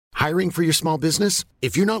Hiring for your small business?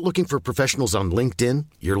 If you're not looking for professionals on LinkedIn,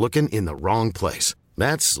 you're looking in the wrong place.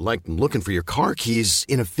 That's like looking for your car keys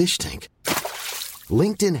in a fish tank.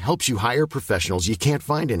 LinkedIn helps you hire professionals you can't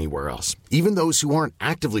find anywhere else, even those who aren't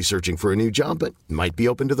actively searching for a new job but might be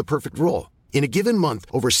open to the perfect role. In a given month,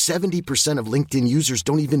 over 70% of LinkedIn users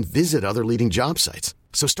don't even visit other leading job sites.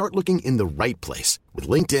 So start looking in the right place. With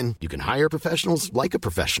LinkedIn, you can hire professionals like a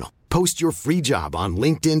professional. Post your free job on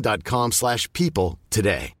linkedin.com/people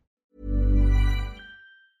today.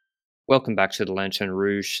 Welcome back to the Lanterne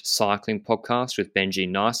Rouge Cycling Podcast with Benji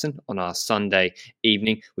Nyson on our Sunday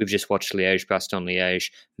evening. We've just watched Liège, Bastogne,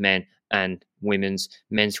 Liège, men and women's.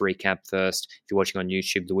 Men's recap first. If you're watching on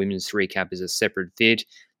YouTube, the women's recap is a separate vid.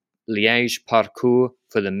 Liège parcours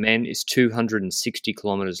for the men is 260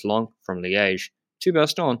 kilometers long from Liège to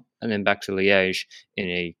Bastogne and then back to Liège in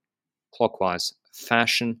a clockwise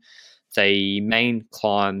fashion. The main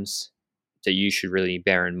climbs that you should really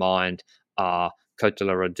bear in mind are Côte de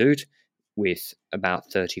la Redoute with about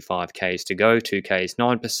 35 Ks to go, 2 Ks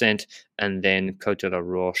 9%, and then Côte de la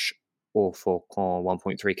Roche or Faucon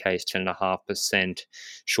 1.3 Ks 10.5%,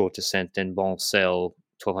 short descent, then Boncel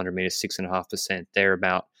 1200 meters 6.5%. They're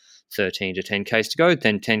about 13 to 10 Ks to go,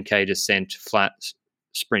 then 10K descent, flat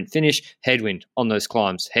sprint finish, headwind on those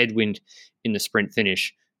climbs, headwind in the sprint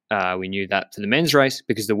finish. We knew that for the men's race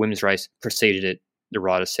because the women's race preceded it. The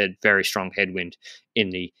rider said very strong headwind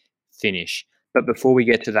in the finish. But before we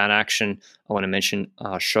get to that action, I want to mention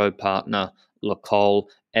our show partner, Lecol,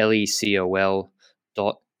 lecol.cc.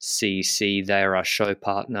 They are our show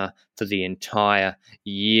partner for the entire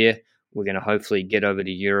year. We're going to hopefully get over to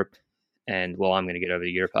Europe. And, well, I'm going to get over to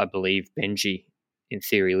Europe. I believe Benji, in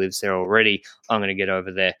theory, lives there already. I'm going to get over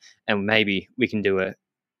there. And maybe we can do our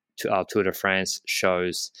Tour de France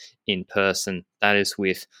shows in person. That is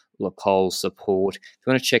with Lecol support. If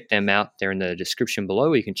you want to check them out, they're in the description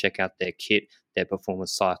below. You can check out their kit, their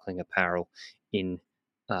performance cycling apparel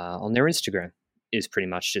on their Instagram. It is pretty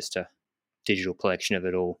much just a digital collection of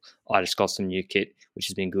it all. I just got some new kit, which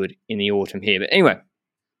has been good in the autumn here. But anyway,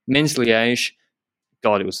 men's Liège.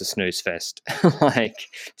 God, it was a snooze fest.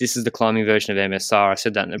 This is the climbing version of MSR. I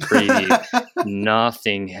said that in the preview.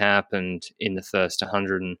 Nothing happened in the first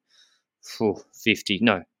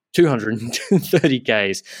 230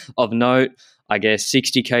 Ks. Of note, I guess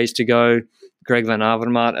 60 Ks to go. Greg Van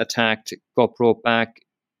Avermaet attacked, got brought back.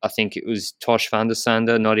 I think it was Tosh van der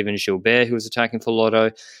Sande, not even Gilbert, who was attacking for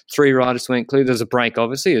Lotto. 3 riders went clear. There's a break,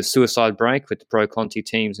 obviously, a suicide break with the Pro Conti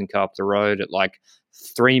teams and car up the road at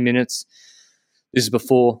 3 minutes. This is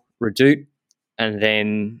before Redoute, and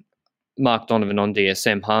then Mark Donovan on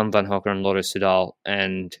DSM, Harm Van Hocker and Lotto Soudal,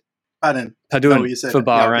 and Padun for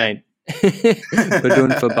Bahrain.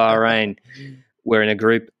 Padun for Bahrain were in a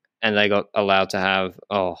group, and they got allowed to have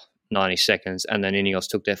 90 seconds, and then Ineos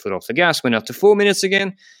took their foot off the gas, went up to 4 minutes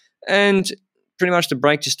again, and pretty much the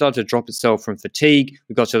break just started to drop itself from fatigue.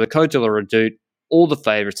 We got to the Côte de la Redoute. All the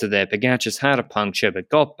favourites are there. Pogačar's had a puncture, but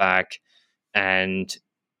got back, and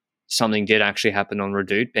something did actually happen on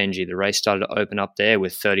Redoute, Benji. The race started to open up there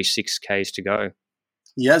with 36 Ks to go.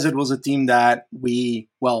 Yes, it was a team that a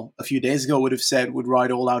few days ago would have said would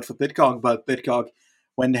ride all out for Pidcock, but Pidcock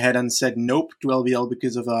went ahead and said nope to LBL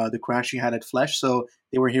because of the crash he had at Flesch, so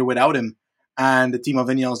they were here without him. And the team of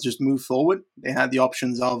Ineos just moved forward. They had the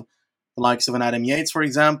options of the likes of an Adam Yates, for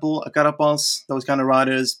example, a Carapaz, those kind of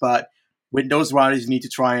riders, but with those riders, you need to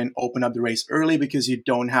try and open up the race early because you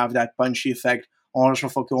don't have that punchy effect on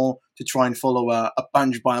Faucon to try and follow a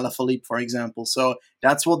punch by Alaphilippe, for example. So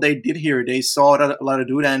that's what they did here. They saw a lot of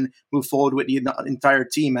do and move forward with the entire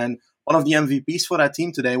team. And one of the MVPs for that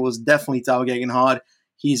team today was definitely Tao Gegenhardt.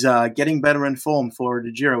 He's getting better in form for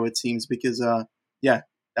the Giro, it seems, because, that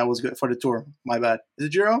was good for the Tour. My bad. Is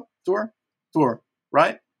it Giro? Tour,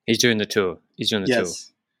 right? He's doing the Tour.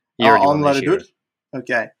 Yes. Tour. On La Redoute?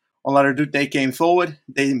 Okay. On La Redoute, they came forward.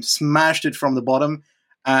 They smashed it from the bottom.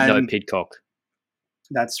 And no Pidcock.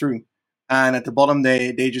 That's true. And at the bottom,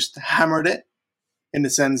 they just hammered it in the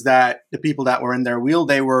sense that the people that were in their wheel,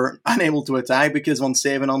 they were unable to attack because Van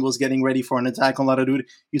Stevenant was getting ready for an attack on La Redoute.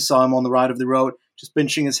 You saw him on the right of the road, just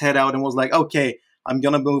pinching his head out and was like, okay, I'm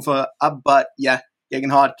going to move up. But yeah,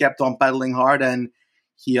 Gegenhardt kept on pedaling hard and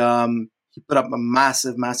he put up a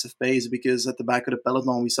massive, massive pace because at the back of the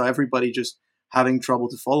peloton, we saw everybody just having trouble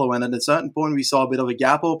to follow. And at a certain point, we saw a bit of a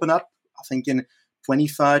gap open up, I think in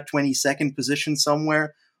 22nd position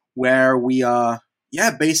somewhere, where we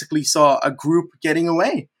basically saw a group getting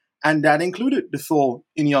away. And that included the 4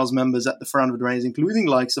 Ineos members at the front of the race, including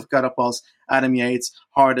likes of Carapaz, Adam Yates,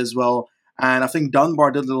 Hart as well. And I think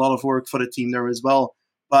Dunbar did a lot of work for the team there as well.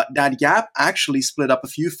 But that gap actually split up a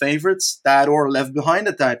few favorites that were left behind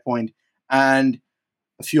at that point. And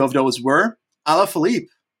a few of those were Alaphilippe,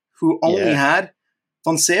 who only had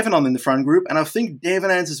Van Sevenon in the front group, and I think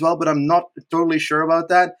Devenants as well, but I'm not totally sure about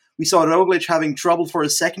that. We saw Roglic having trouble for a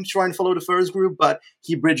second to try and follow the first group, but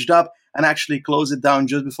he bridged up and actually closed it down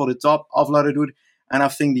just before the top of La Redoute. And I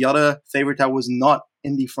think the other favorite that was not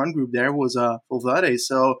in the front group there was Valverde.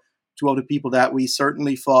 So two of the people that we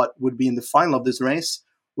certainly thought would be in the final of this race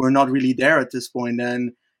were not really there at this point.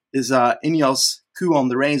 And his Ineos coup on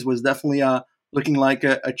the race was definitely looking like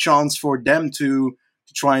a chance for them to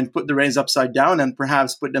try and put the race upside down and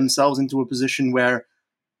perhaps put themselves into a position where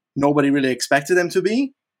nobody really expected them to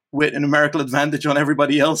be, with a numerical advantage on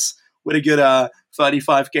everybody else with a good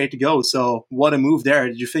 35k to go. So what a move there.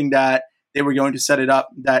 Did you think that they were going to set it up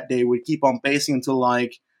that they would keep on pacing until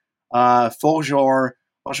like Forge or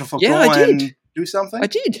Rochefoucauld and do something? I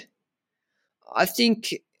did. I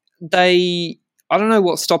think I don't know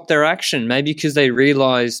what stopped their action. Maybe because they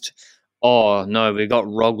realized, oh no, we've got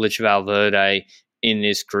Roglic, Valverde in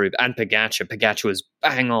this group, and Pogačar. Pogačar was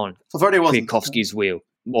bang on Kwiatkowski's wheel.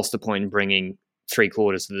 What's the point in bringing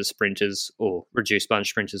 3/4 of the sprinters or reduced bunch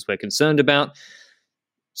sprinters we're concerned about?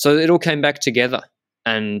 So it all came back together,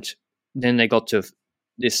 and then they got to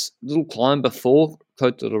this little climb before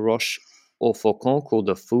Côte de la Roche or Faucon called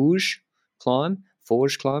the Forge climb,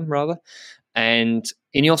 and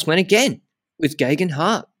Ineos went again with Geoghegan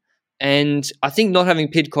Hart. And I think not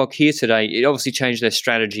having Pidcock here today, it obviously changed their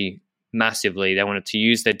strategy massively. They wanted to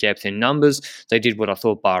use their depth in numbers. They did what I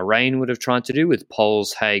thought Bahrain would have tried to do with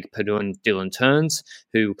Poles, Haig, Padun, Dylan Turns,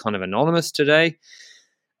 who were kind of anonymous today.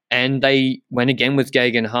 And they went again with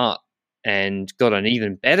Geoghegan Hart and got an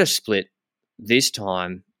even better split this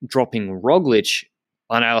time, dropping Roglic.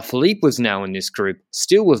 And Alaphilippe was now in this group,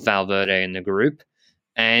 still with Valverde in the group.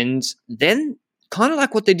 And then, kind of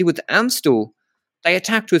like what they did with Amstel, they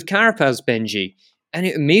attacked with Carapaz, Benji, and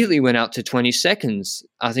it immediately went out to 20 seconds.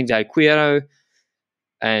 I think they had Quiro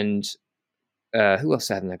and who else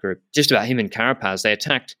they had in that group? Just about him and Carapaz. They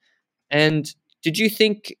attacked. And did you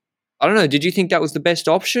think that was the best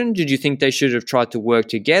option? Did you think they should have tried to work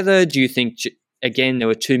together? Do you think, again, there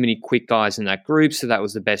were too many quick guys in that group, so that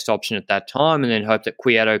was the best option at that time, and then hope that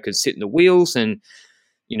Quieto could sit in the wheels? And,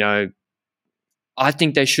 you know, I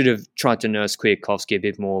think they should have tried to nurse Kwiatkowski a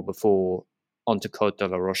bit more before onto Côte de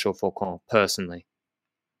la Rochefoucauld, personally.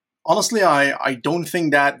 Honestly, I don't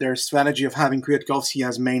think that their strategy of having Kwiatkowski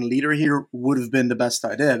as main leader here would have been the best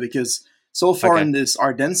idea, because so far in this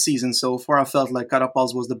Ardennes season, I felt like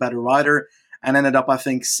Carapaz was the better rider and ended up, I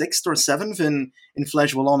think, 6th or 7th in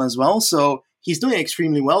Flèche Wallonne as well. So he's doing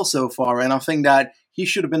extremely well so far, and I think that he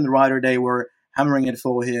should have been the rider they were hammering it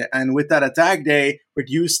for here. And with that attack, they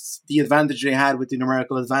reduced the advantage they had with the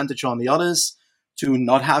numerical advantage on the others to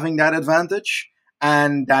not having that advantage.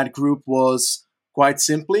 And that group was quite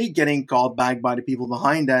simply getting caught back by the people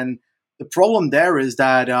behind. And the problem there is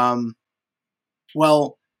that,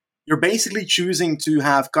 you're basically choosing to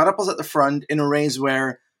have Carapaz at the front in a race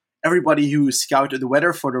where everybody who scouted the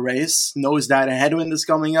weather for the race knows that a headwind is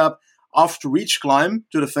coming up after each climb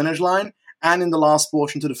to the finish line and in the last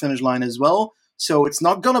portion to the finish line as well. So it's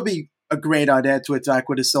not going to be a great idea to attack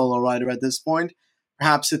with a solo rider at this point.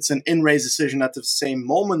 Perhaps it's an in-race decision at the same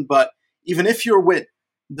moment, but even if you're with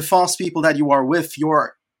the fast people that you are with,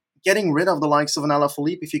 you're getting rid of the likes of an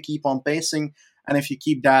Alaphilippe if you keep on pacing and if you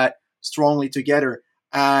keep that strongly together.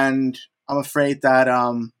 And I'm afraid that,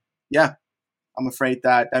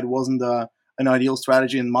 that wasn't an ideal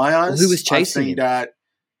strategy in my eyes. Well, who was chasing I think that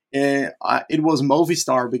it was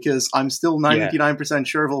Movistar, because I'm still 99%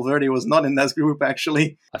 sure Valverde was not in that group,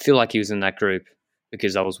 actually. I feel like he was in that group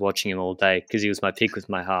because I was watching him all day because he was my pick with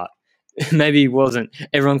my heart. Maybe he wasn't.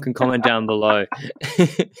 Everyone can comment down below.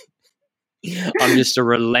 I'm just a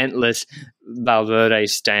relentless Valverde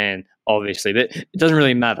stan, obviously, but it doesn't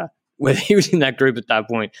really matter whether he was in that group at that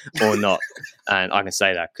point or not. And I can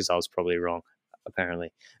say that because I was probably wrong,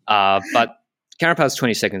 apparently. But Carapaz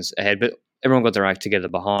 20 seconds ahead, but everyone got their act together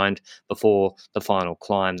behind before the final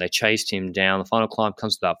climb. They chased him down. The final climb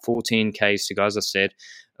comes to about 14 Ks to go, as I said,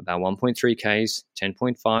 about 1.3 Ks,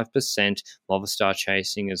 10.5%. Movistar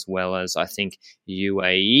chasing, as well as, I think,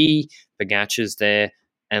 UAE. Pogačar's there.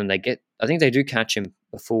 And I think they do catch him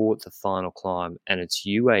before the final climb, and it's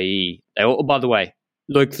UAE. By the way,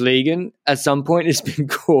 Luke Vliegen at some point has been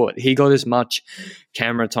caught. He got as much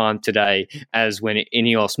camera time today as when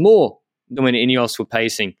Ineos, more than when Ineos were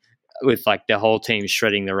pacing, with like the whole team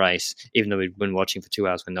shredding the race, even though we'd been watching for 2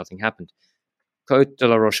 hours when nothing happened. Côte de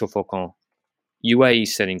la Rochefoucauld, UAE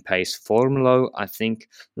setting pace. Formulo, I think,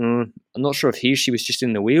 I'm not sure if he or she was just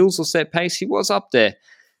in the wheels or set pace. He was up there.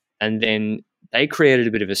 And then they created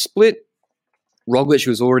a bit of a split. Roglic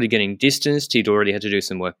was already getting distanced. He'd already had to do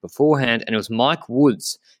some work beforehand. And it was Mike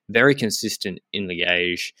Woods, very consistent in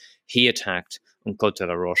Liège. He attacked on Côte de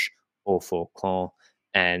la Roche or Faucon,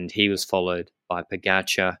 and he was followed by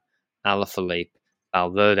Pogacar, Alaphilippe,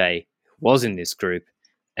 Valverde, who was in this group,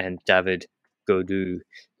 and David Gaudu.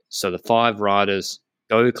 So the 5 riders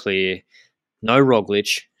go clear. No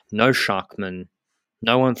Roglic, no Schachmann,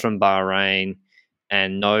 no one from Bahrain,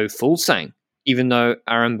 and no Fulsang, even though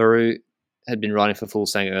Aaron Baru had been riding for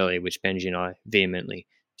Fulsang earlier, which Benji and I vehemently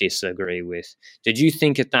disagree with. Did you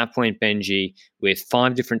think at that point, Benji, with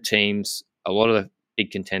 5 different teams, a lot of the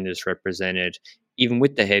big contenders represented, even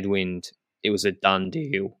with the headwind, it was a done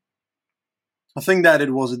deal? I think that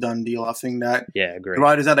it was a done deal. I think that agree. The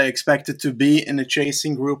riders that I expected to be in a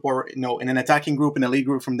chasing group or in an attacking group, in a lead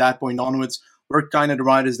group from that point onwards, were kind of the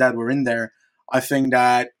riders that were in there. I think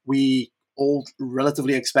that we all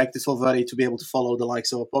relatively expected Valverde to be able to follow the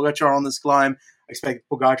likes of Pogacar on this climb. I expected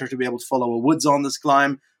Pogacar to be able to follow a Woods on this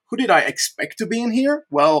climb. Who did I expect to be in here?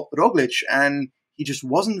 Well, Roglic, and he just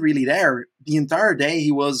wasn't really there. The entire day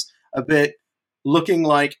he was a bit looking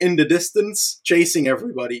like in the distance, chasing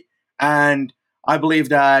everybody. And I believe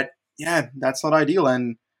that, that's not ideal.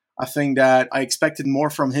 And I think that I expected more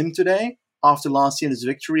from him today. After last year's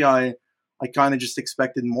victory, I kind of just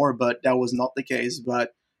expected more, but that was not the case.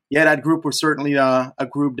 But yeah, that group was certainly a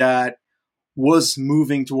group that was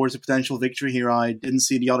moving towards a potential victory here. I didn't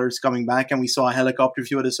see the others coming back, and we saw a helicopter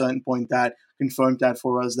view at a certain point that confirmed that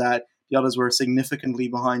for us, that the others were significantly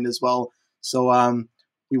behind as well. So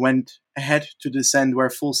we went ahead to descend where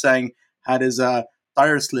Fulsang had his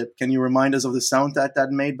tire slip. Can you remind us of the sound that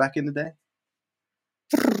made back in the day?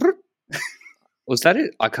 Was that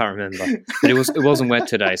it? I can't remember. But it wasn't wet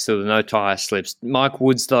today, so there were no tyre slips. Mike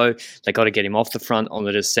Woods, though, they got to get him off the front on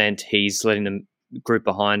the descent. He's letting the group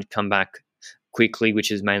behind come back quickly,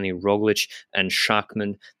 which is mainly Roglic and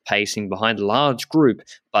Schachmann pacing behind a large group,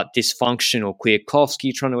 but dysfunctional.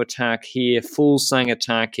 Kwiatkowski trying to attack here, Fulsang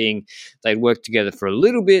attacking. They'd work together for a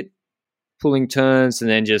little bit, pulling turns, and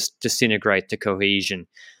then just disintegrate the cohesion.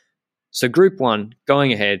 So Group 1,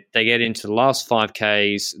 going ahead, they get into the last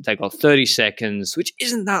 5Ks. They got 30 seconds, which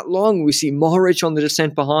isn't that long. We see Mohoric on the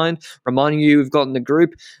descent behind, reminding you we've got in the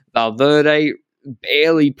group. Valverde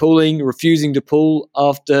barely pulling, refusing to pull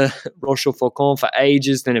after Rochefoucauld for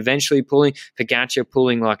ages, then eventually pulling. Pogacar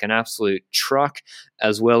pulling like an absolute truck,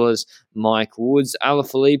 as well as Mike Woods.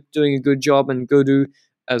 Alaphilippe doing a good job, and Gaudu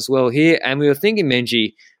as well here. And we were thinking,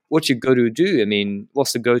 Menji, what should Gaudu do? I mean,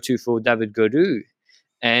 what's the go-to for David Gaudu?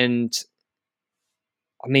 And,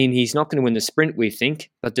 I mean, he's not going to win the sprint, we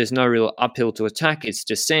think, but there's no real uphill to attack. It's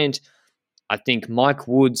descent. I think Mike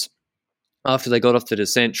Woods, after they got off the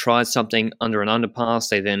descent, tried something under an underpass.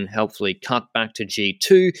 They then helpfully cut back to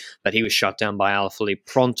G2, but he was shut down by Alaphilippe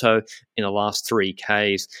pronto in the last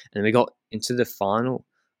 3Ks. And we got into the final,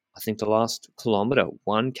 I think the last kilometre,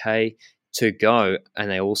 1K to go,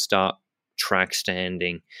 and they all start track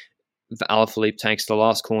standing. Alaphilippe takes the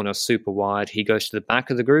last corner super wide. He goes to the back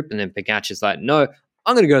of the group, and then Pogacar's like, no,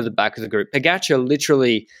 I'm going to go to the back of the group. Pogacar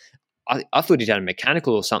literally, I thought he'd had a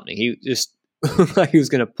mechanical or something. He just like he was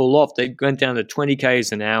going to pull off. They went down to 20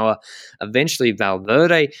 Ks an hour. Eventually,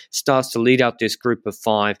 Valverde starts to lead out this group of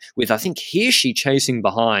 5 with, I think, Hirschi chasing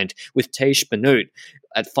behind with Tej Benoot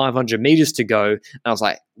at 500 meters to go. And I was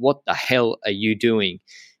like, what the hell are you doing?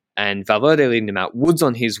 And Valverde leading them out. Woods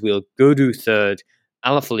on his wheel, Gaudu third,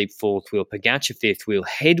 Alaphilippe fourth wheel, Pogacar fifth wheel.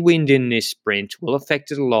 Headwind in this sprint will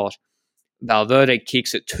affect it a lot. Valverde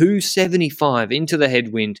kicks at 275 into the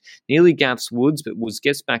headwind, nearly gaps Woods, but Woods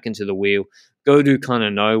gets back into the wheel. Gaudu kind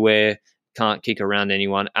of nowhere, can't kick around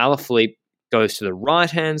anyone. Alaphilippe goes to the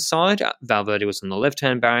right-hand side. Valverde was on the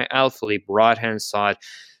left-hand barrier. Alaphilippe right-hand side,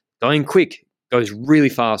 going quick, goes really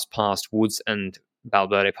fast past Woods, and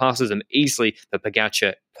Valverde passes them easily, but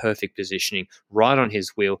Pogacar, perfect positioning, right on his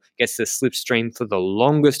wheel, gets the slipstream for the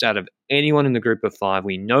longest out of anyone in the group of 5.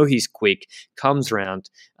 We know he's quick, comes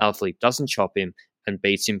round, Alaphilippe doesn't chop him, and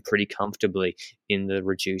beats him pretty comfortably in the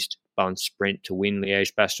reduced bun sprint to win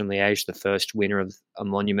Liège, Bastogne Liège, the first winner of a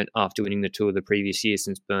monument after winning the Tour the previous year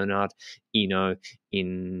since Bernard Hinault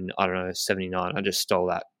in, 79. I just stole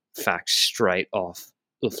that fact straight off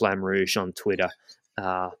Le Flamme Rouge on Twitter,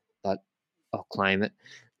 but I'll claim it.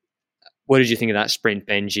 What did you think of that sprint,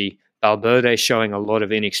 Benji? Valverde showing a lot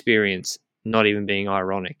of inexperience, not even being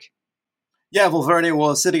ironic. Yeah, Valverde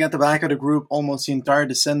was sitting at the back of the group almost the entire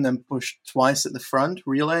descent and pushed twice at the front,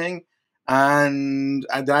 relaying. And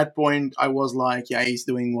at that point, I was like, yeah, he's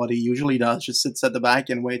doing what he usually does, just sits at the back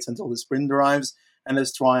and waits until the sprint arrives and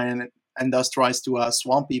let's try and and thus tries to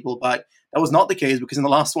swamp people. But that was not the case, because in the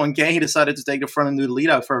last 1K, he decided to take the front and do the lead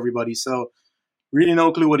out for everybody. So really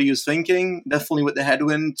no clue what he was thinking. Definitely with the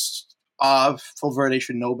headwinds, Valverde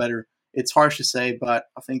should know better. It's harsh to say, but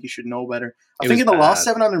I think he should know better. I think in the last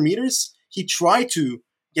 700 meters, he tried to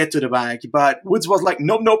get to the back, but Woods was like,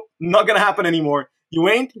 nope, not going to happen anymore. You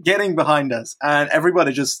ain't getting behind us. And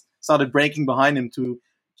everybody just started breaking behind him to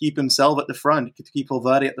keep himself at the front, to keep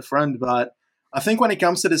Valverde at the front. But I think when it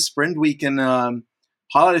comes to this sprint, we can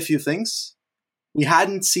highlight a few things. We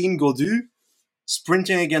hadn't seen Gaudu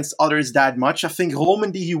sprinting against others that much. I think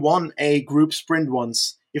Romandy, he won a group sprint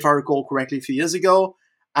once, if I recall correctly, a few years ago.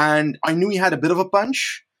 And I knew he had a bit of a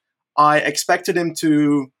punch. I expected him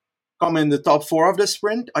to come in the top 4 of the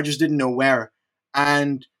sprint. I just didn't know where.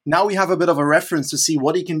 And now we have a bit of a reference to see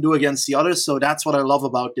what he can do against the others. So that's what I love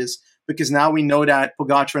about this, because now we know that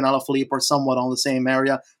Pogacar and Alaphilippe are somewhat on the same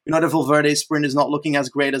area. We know that Valverde's sprint is not looking as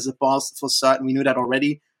great as it was for certain. We knew that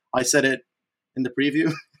already. I said it in the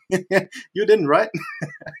preview. You didn't, right?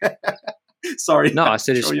 Sorry. No, I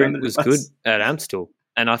said his sprint was good at Amstel.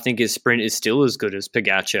 And I think his sprint is still as good as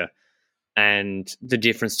Pogacar. And the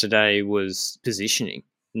difference today was positioning,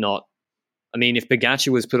 not... I mean, if Pogacar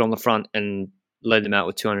was put on the front and led them out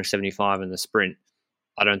with 275 in the sprint,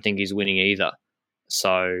 I don't think he's winning either.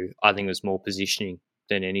 So I think it was more positioning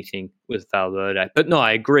than anything with Valverde. But no,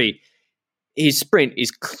 I agree. His sprint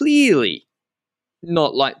is clearly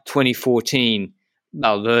not like 2014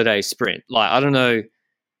 Valverde sprint. Like, I don't know.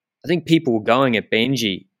 I think people were going at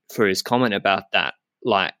Benji for his comment about that.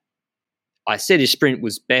 Like, I said his sprint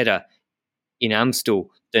was better in Amstel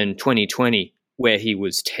than 2020, where he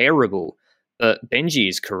was terrible. But Benji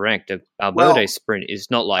is correct. Valverde's sprint is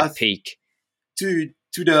not like peak. To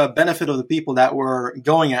the benefit of the people that were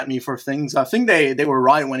going at me for things, I think they were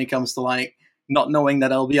right when it comes to like not knowing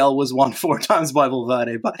that LBL was won 4 times by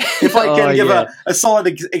Valverde. But if I can give a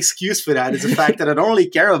solid excuse for that, is the fact that I don't really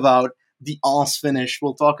care about the Ans finish.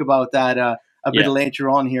 We'll talk about that a bit later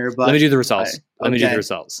on here. But let me do the results. Let me do the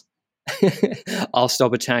results. I'll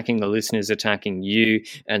stop attacking the listeners attacking you,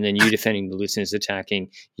 and then you defending the listeners attacking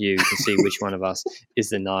you to see which one of us is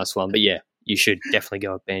the nice one. But yeah, you should definitely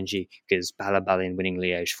go with Benji, because Balabalin winning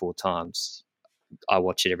Liège 4 times. I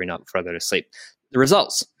watch it every night before I go to sleep. The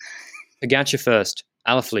results: Pogacar first,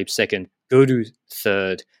 Alaphilippe second, Gaudu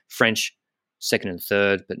third, French second and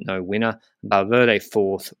third, but no winner. Valverde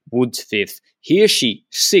fourth, Woods fifth, Hirschi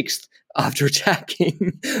sixth after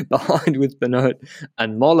attacking behind with Benoit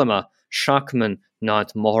and Mollema, Schachmann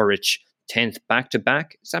ninth, Mohoric 10th,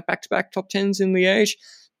 back-to-back. Is that back-to-back top 10s in Liège?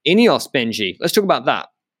 Ineos, Benji. Let's talk about that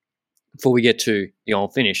before we get to the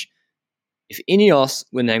old finish. If Ineos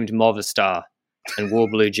were named Movistar and wore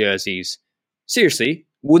blue jerseys, seriously,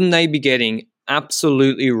 wouldn't they be getting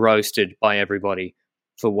absolutely roasted by everybody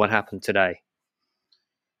for what happened today?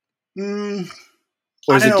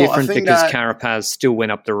 Or is it different because Carapaz still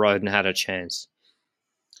went up the road and had a chance?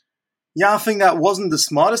 Yeah, I think that wasn't the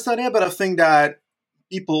smartest idea, but I think that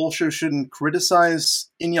people also shouldn't criticize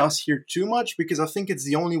Ineos here too much, because I think it's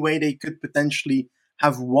the only way they could potentially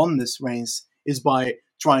have won this race is by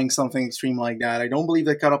trying something extreme like that. I don't believe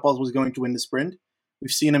that Carapaz was going to win the sprint.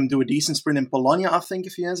 We've seen him do a decent sprint in Polonia, I think, a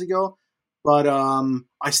few years ago, but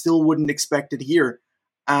I still wouldn't expect it here.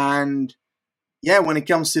 And yeah, when it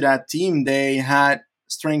comes to that team, they had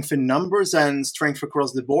strength in numbers and strength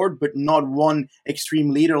across the board, but not one extreme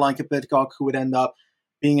leader like a Pidcock who would end up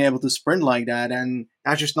being able to sprint like that. And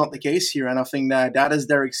that's just not the case here. And I think that that is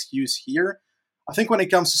their excuse here. I think when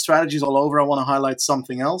it comes to strategies all over, I want to highlight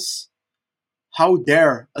something else. How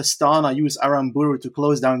dare Astana use Aramburu to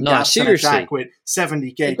close down gaps and attack with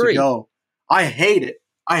 70k to go? I hate it.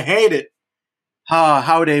 I hate it.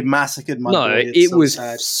 How they massacred my boy. It was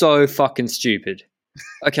so fucking stupid.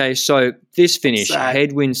 Okay, so this finish,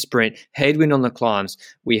 headwind sprint, headwind on the climbs.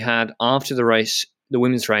 We had after the race, the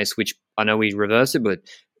women's race, which I know we reversed it, but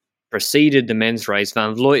preceded the men's race.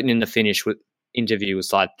 Van Vleuten in the finish interview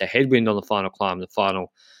was like the headwind on the final climb. The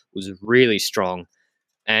final was really strong.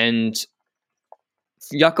 And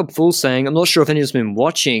Jakob Fuhl saying, I'm not sure if anyone's been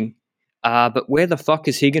watching, but where the fuck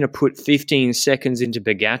is he going to put 15 seconds into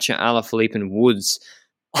Pogacar, Alaphilippe and Woods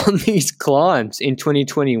on these climbs in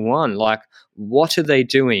 2021? Like, what are they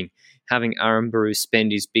doing having Aramburu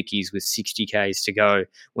spend his bickies with 60Ks to go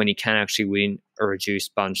when he can actually win a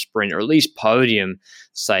reduced bunch sprint, or at least podium?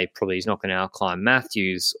 Say, probably he's not going to outclimb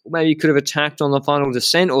Matthews. Or maybe he could have attacked on the final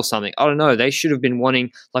descent or something. I don't know. They should have been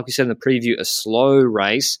wanting, like we said in the preview, a slow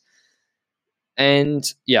race. And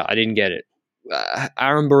yeah, I didn't get it.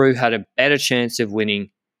 Aramburu had a better chance of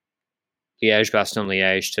winning Liège, Bastogne,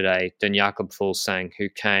 Liège today than Jakob Fuglsang, who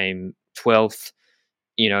came 12th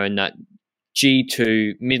in that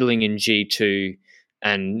G2, middling in G2,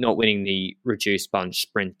 and not winning the reduced bunch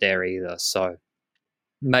sprint there either. So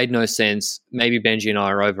made no sense. Maybe Benji and I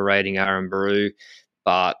are overrating Aaron Baru,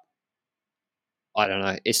 but I don't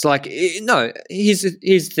know. It's like, no, here's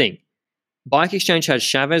the thing. Bike Exchange had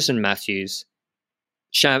Chavez and Matthews.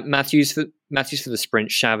 Matthews for the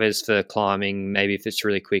sprint, Chavez for climbing, maybe if it's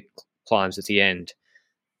really quick climbs at the end.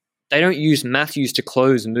 They don't use Matthews to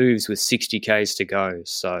close moves with 60 Ks to go.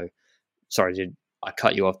 So, sorry, did I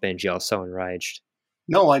cut you off, Benji? I was so enraged.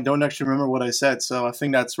 No, I don't actually remember what I said, so I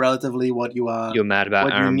think that's relatively what you're mad about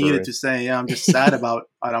what Aaron you needed Baru. to say. Yeah, I'm just sad about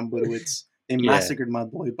Aaron Baru. They massacred my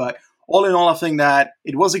boy. But all in all, I think that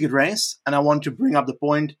it was a good race, and I want to bring up the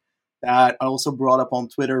point that I also brought up on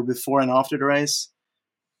Twitter before and after the race.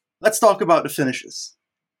 Let's talk about the finishes.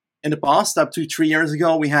 In the past, up to 3 years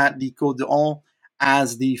ago, we had the Côte d'Or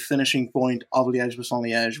as the finishing point of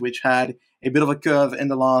Liège-Bastogne-Liège, which had a bit of a curve in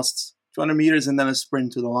the last 200 meters and then a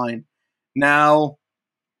sprint to the line. Now,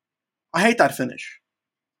 I hate that finish.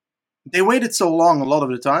 They waited so long a lot of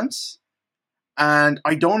the times, and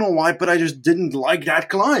I don't know why, but I just didn't like that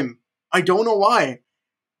climb. I don't know why.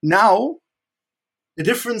 Now, the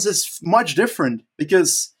difference is much different,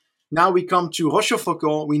 because now we come to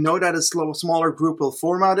Rochefoucauld. We know that a smaller group will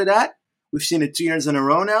form out of that. We've seen it 2 years in a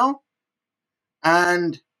row now.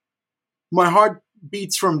 And my heart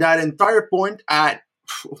beats from that entire point at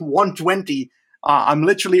 120. I'm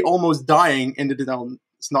literally almost dying in the...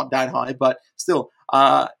 It's not that high, but still,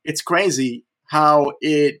 it's crazy how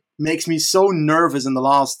it makes me so nervous in the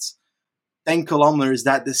last 10 kilometers,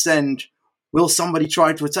 that descent. Will somebody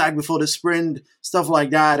try to attack before the sprint? Stuff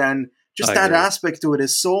like that. And just that aspect to it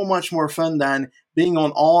is so much more fun than being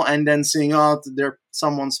on all and then seeing,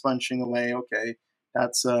 someone's punching away. Okay,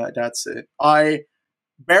 that's it. I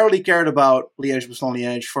barely cared about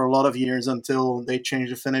Liège-Bastogne-Liège for a lot of years until they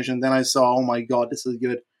changed the finish, and then I saw, oh my god, this is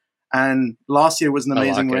good. And last year was an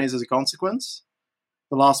amazing race as a consequence.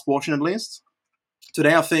 The last portion, at least.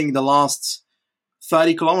 Today, I think the last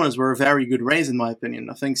 30 kilometers were a very good race, in my opinion.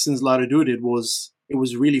 I think since Latitude, it was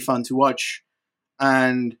really fun to watch.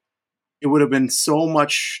 And it would have been so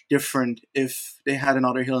much different if they had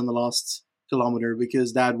another hill in the last kilometer,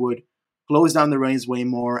 because that would close down the race way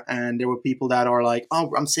more. And there were people that are like,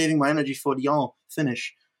 oh, I'm saving my energy for the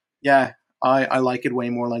finish. Yeah, I like it way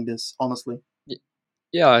more like this, honestly.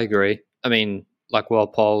 Yeah, I agree. I mean, like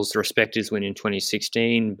World Polls, respect his win in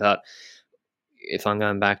 2016, but if I'm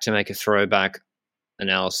going back to make a throwback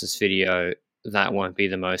analysis video, that won't be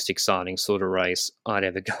the most exciting sort of race I'd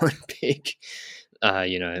ever go and pick.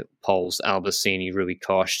 Polls, Albacini, Rui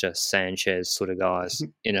Costa, Sanchez sort of guys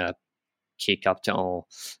in a kick up to,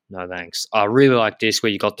 no thanks. I really like this,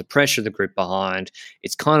 where you got the pressure of the group behind.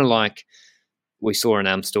 It's kind of like we saw an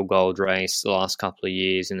Amstel Gold race the last couple of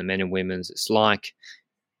years in the men and women's. It's like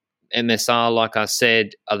MSR, like I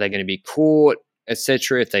said, are they going to be caught,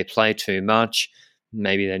 etc. if they play too much?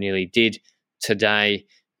 Maybe they nearly did today.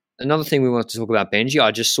 Another thing we want to talk about, Benji,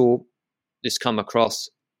 I just saw this come across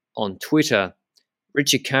on Twitter.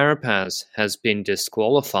 Richard Carapaz has been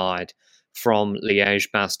disqualified from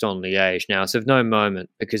Liège-Bastogne-Liège. Now, it's of no moment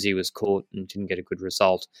because he was caught and didn't get a good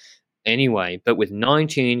result anyway, but with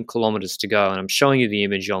 19 kilometers to go, and I'm showing you the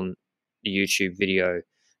image on the YouTube video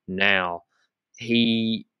now,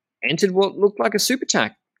 he entered what looked like a super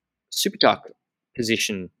tuck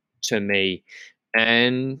position to me,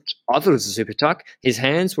 and I thought it was a super tuck. His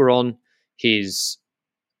hands were on his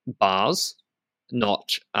bars, his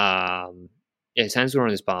hands were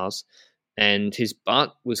on his bars, and his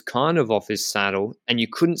butt was kind of off his saddle, and you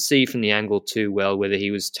couldn't see from the angle too well whether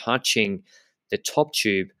he was touching the top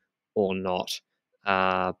tube or not.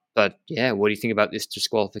 But yeah, what do you think about this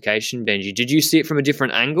disqualification, Benji? Did you see it from a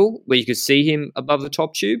different angle where you could see him above the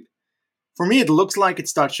top tube? For me, it looks like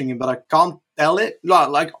it's touching him, but I can't tell it.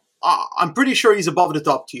 Like, I'm pretty sure he's above the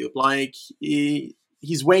top tube. Like,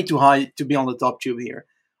 he's way too high to be on the top tube here,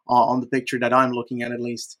 on the picture that I'm looking at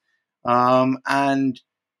least. And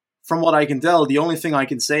from what I can tell, the only thing I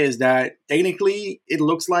can say is that technically it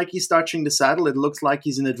looks like he's touching the saddle. It looks like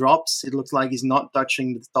he's in the drops. It looks like he's not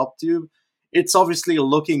touching the top tube. It's obviously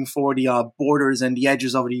looking for the borders and the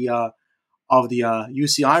edges of the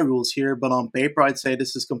UCI rules here, but on paper, I'd say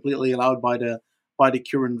this is completely allowed by the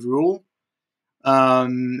current rule.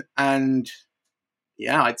 And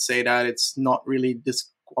yeah, I'd say that it's not really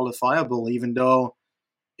disqualifiable, even though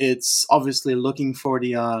it's obviously looking for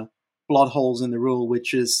the plot holes in the rule,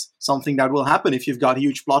 which is something that will happen if you've got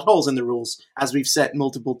huge plot holes in the rules, as we've said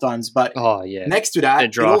multiple times. But next to that,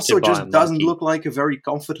 it also just doesn't look like a very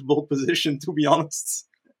comfortable position, to be honest.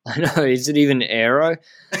 I know. Is it even aero?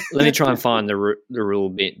 Let me try and find the rule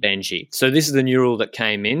bit, Benji. So this is the new rule that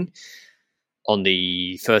came in on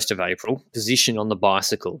the 1st of April. Position on the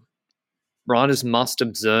bicycle. Riders must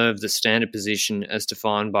observe the standard position as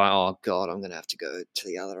defined by, oh God, I'm going to have to go to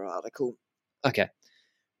the other article. Okay.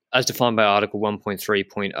 As defined by Article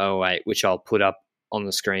 1.3.08, which I'll put up on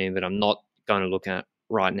the screen, but I'm not going to look at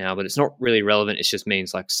right now. But it's not really relevant. It just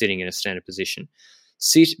means like sitting in a standard position.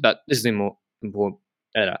 But this is the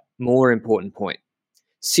more important point.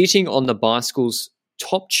 Sitting on the bicycle's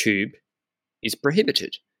top tube is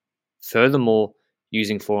prohibited. Furthermore,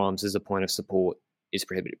 using forearms as a point of support is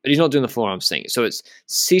prohibited. But he's not doing the forearms thing. So it's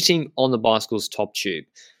sitting on the bicycle's top tube.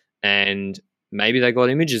 And maybe they got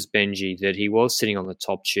images, Benji, that he was sitting on the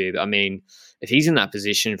top tube. I mean, if he's in that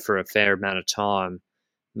position for a fair amount of time,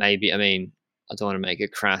 maybe, I mean, I don't want to make a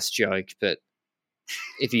crass joke, but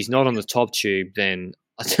if he's not on the top tube, then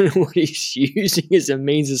I don't know what he's using as a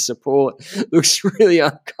means of support. Looks really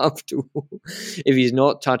uncomfortable. If he's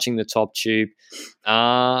not touching the top tube,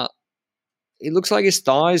 it looks like his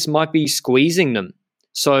thighs might be squeezing them.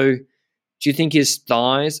 So do you think his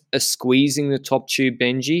thighs are squeezing the top tube,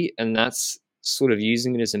 Benji, and that's sort of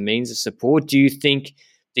using it as a means of support? Do you think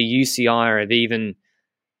the UCI have even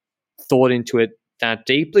thought into it that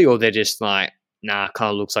deeply, or they're just like, nah,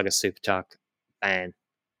 kind of looks like a super tuck ban?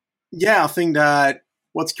 Yeah, I think that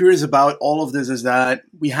what's curious about all of this is that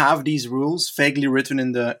we have these rules vaguely written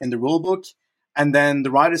in the rule book, and then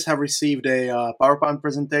the riders have received a PowerPoint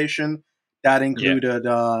presentation that included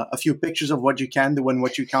a few pictures of what you can do and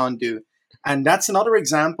what you can't do. And that's another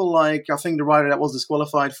example, like I think the rider that was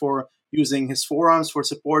disqualified for using his forearms for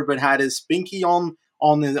support but had his pinky on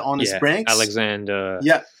his brakes. Alexander,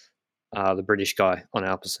 the British guy on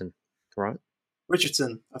Alpecin, right?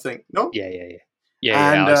 Richardson, I think. No? Yeah,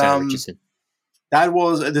 Alexander Richardson. That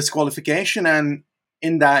was a disqualification, and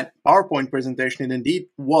in that PowerPoint presentation, it indeed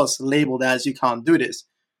was labeled as you can't do this.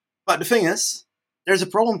 But the thing is, there's a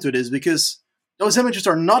problem to this because those images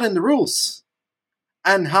are not in the rules.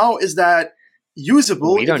 And how is that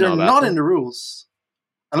usable if they're not in the rules?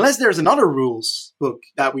 Unless there's another rules book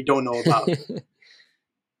that we don't know about.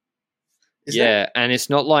 And it's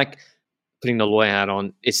not like putting the lawyer hat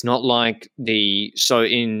on. It's not like I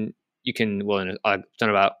don't know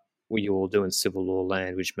about what you all do in civil law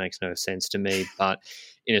land, which makes no sense to me. But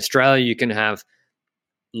in Australia, you can have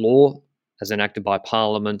law as enacted by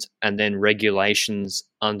Parliament and then regulations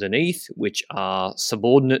underneath, which are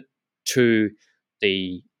subordinate to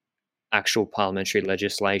the actual parliamentary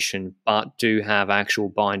legislation, but do have actual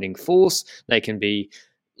binding force. They can be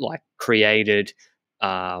like created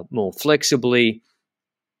more flexibly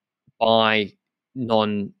by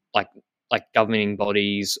like governing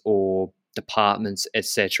bodies or departments,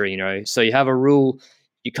 etc. You know, so you have a rule: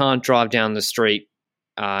 you can't drive down the street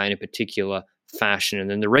in a particular fashion, and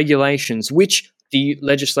then the regulations, which the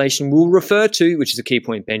legislation will refer to, which is a key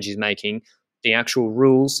point Benji's making, the actual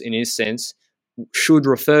rules in his sense should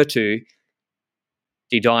refer to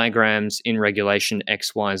the diagrams in regulation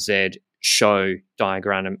XYZ show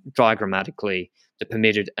diagrammatically the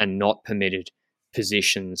permitted and not permitted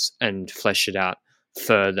positions and flesh it out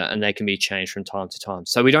further, and they can be changed from time to time.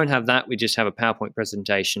 So we don't have that. We just have a PowerPoint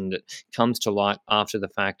presentation that comes to light after the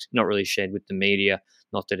fact, not really shared with the media,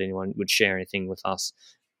 not that anyone would share anything with us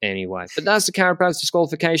anyway. But that's the Carapaz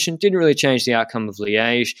disqualification. Didn't really change the outcome of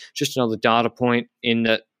Liège. Just another data point in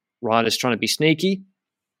that riders trying to be sneaky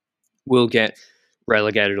will get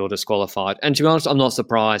relegated or disqualified. And to be honest, I'm not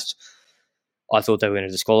surprised. I thought they were going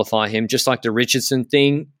to disqualify him. Just like the Richardson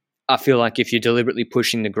thing, I feel like if you're deliberately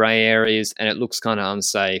pushing the grey areas and it looks kind of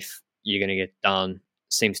unsafe, you're going to get done.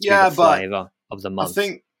 Seems to be the flavour of the month.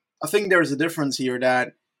 I think there's a difference here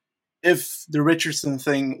that if the Richardson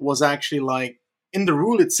thing was actually like, in the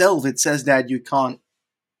rule itself, it says that you can't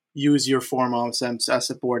use your forearms as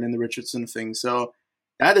support in the Richardson thing. So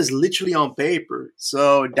that is literally on paper.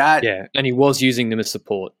 So that... Yeah, and he was using them as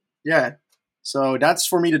support. Yeah. So that's,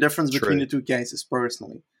 for me, the difference between the two cases,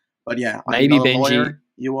 personally. But yeah, maybe I'm not a Benji, lawyer.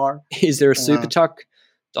 You are. Is there a super tuck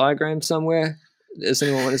diagram somewhere? Does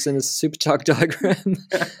anyone want to send us a super tuck diagram?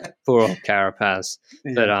 Poor old Carapaz.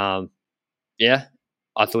 Yeah. But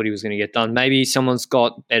I thought he was going to get done. Maybe someone's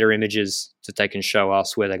got better images that they can show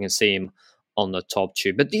us where they can see him on the top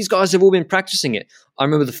tube. But these guys have all been practicing it. I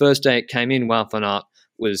remember the first day it came in, Wout van Aert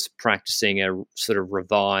was practicing a sort of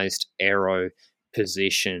revised aero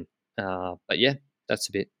position. But yeah, that's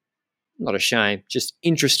a bit, not a shame, just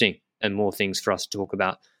interesting and more things for us to talk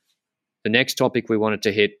about. The next topic we wanted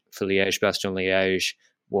to hit for Liège-Bastogne-Liège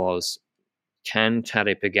was, can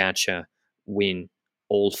Tadej Pogačar win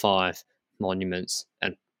all 5 monuments?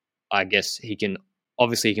 And I guess he can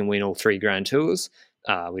Obviously, he can win all 3 Grand Tours.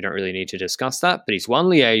 We don't really need to discuss that, but he's won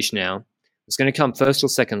Liège now. It's going to come first or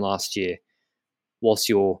second last year. What's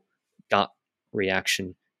your gut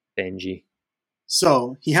reaction, Benji?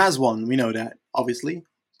 So he has won. We know that, obviously.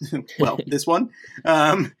 Well, this one.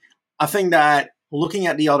 I think that looking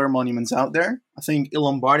at the other monuments out there, I think Il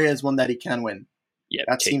Lombardia is one that he can win. Yeah,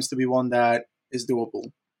 that seems to be one that is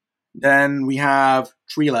doable. Then we have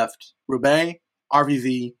 3 left: Roubaix,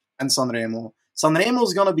 RVV, and Sanremo. Sanremo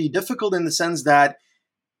is going to be difficult in the sense that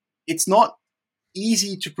it's not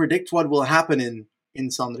easy to predict what will happen in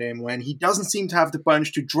Sanremo, and he doesn't seem to have the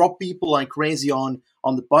punch to drop people like crazy on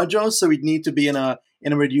the Poggio, so he'd need to be in a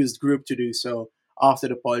reduced group to do so after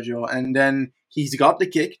the Poggio. And then he's got the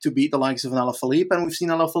kick to beat the likes of an Alaphilippe, and we've seen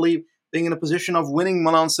Alaphilippe being in a position of winning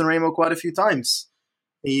Milan-Sanremo quite a few times.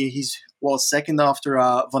 He's second after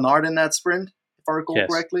Van Aert in that sprint, if I recall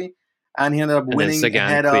correctly, and he ended up winning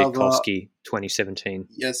ahead of Kwiatkowski 2017.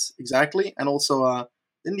 Yes, exactly, and also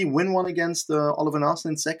didn't he win one against Oliver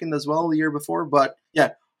Nassen in second as well the year before? But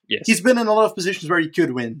yeah, yes. He's been in a lot of positions where he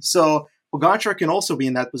could win. So Pogacar can also be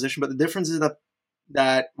in that position, but the difference is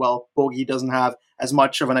that Poggi doesn't have as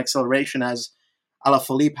much of an acceleration as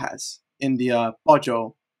Alaphilippe has in the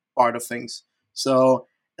Poggio part of things. So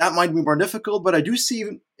that might be more difficult, but I do see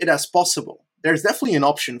it as possible. There's definitely an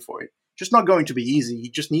option for it. Just not going to be easy. He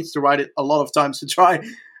just needs to ride it a lot of times to try,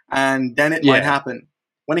 and then it might happen.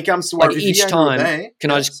 When it comes to like each time, Roubaix,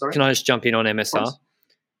 can I just jump in on MSR?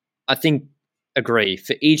 I think agree.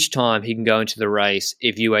 For each time he can go into the race,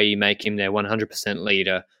 if UAE make him their 100%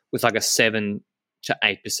 leader with like a 7 to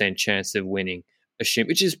 8% chance of winning,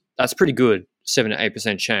 that's pretty good. 7 to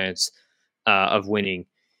 8% chance of winning,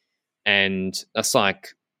 and that's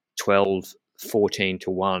like 12, 14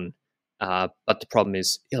 to 1. But the problem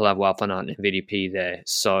is he'll have Wout van Aert and VDP there,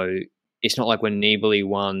 so it's not like when Nibali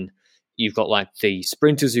won. You've got like the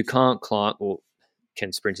sprinters who can't climb, or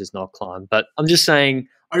can sprinters not climb? But I'm just saying.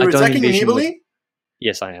 Are you attacking Nibali?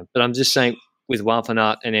 Yes, I am. But I'm just saying with Wout van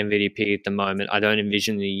Aert and MVDP at the moment, I don't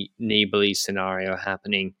envision the Nibali scenario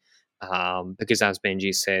happening because, as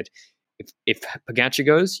Benji said, if Pogacar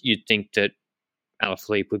goes, you'd think that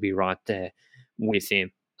Alaphilippe would be right there with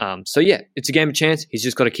him. So, yeah, it's a game of chance. He's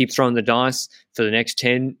just got to keep throwing the dice for the next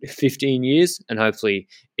 10, 15 years, and hopefully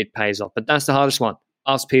it pays off. But that's the hardest one.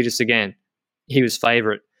 Ask Peter Sagan. He was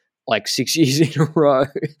favourite like 6 years in a row.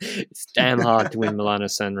 It's damn hard to win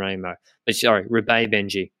Milano-San Remo. But sorry, Roubaix,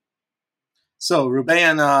 Benji. So Roubaix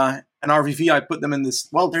and RVV, I put them in this.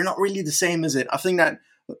 Well, they're not really the same, is it? I think that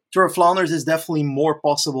Tour of Flanders is definitely more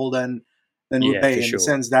possible than Roubaix in the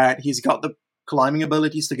sense that he's got the climbing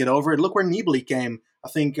abilities to get over it. Look where Nibali came. I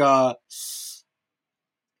think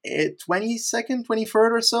 22nd,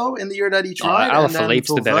 23rd or so in the year that he tried. Alaphilippe's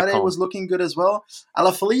the better comp. Was looking good as well.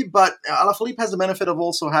 But Alaphilippe has the benefit of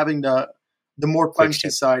also having the more punchy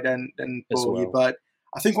side than Poggi. Well. But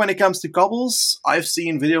I think when it comes to cobbles, I've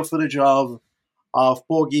seen video footage of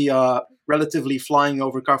Poggi relatively flying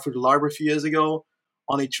over Carrefour de l'Arbre a few years ago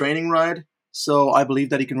on a training ride. So I believe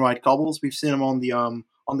that he can ride cobbles. We've seen him on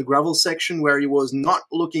the gravel section where he was not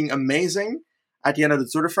looking amazing at the end of the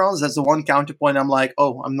Tour de France. That's the one counterpoint. I'm like,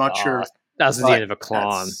 I'm not sure. That's at the end of a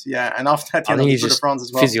climb. Yeah, and after that, the end of the Tour de France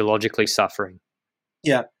as well. Physiologically suffering.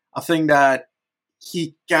 Yeah, I think that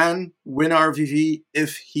he can win RVV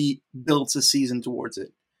if he builds a season towards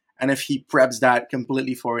it, and if he preps that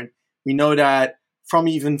completely for it. We know that from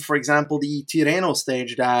even, for example, the Tirreno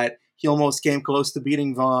stage that he almost came close to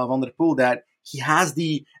beating Van der Poel, that he has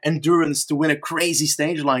the endurance to win a crazy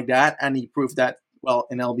stage like that, and he proved that, well,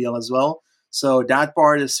 in LBL as well. So that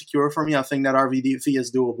part is secure for me. I think that RVV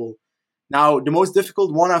is doable. Now, the most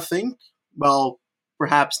difficult one, I think, well,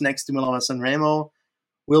 perhaps next to Milano-San Remo,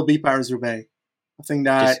 will be Paris-Roubaix. I think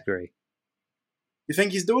that... Disagree. You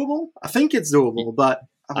think he's doable? I think it's doable, but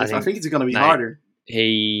I think it's going to be harder.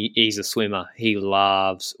 He's a swimmer. He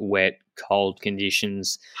loves wet, cold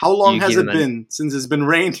conditions. How long has it been since it's been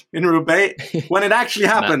rained in Roubaix when it actually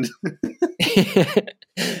happened?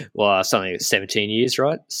 Well, something like 17 years,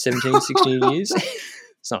 right? 17, 16 years.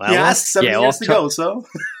 It's not that long. 7 years to go, so.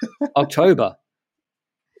 October.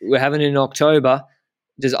 We're having it in October.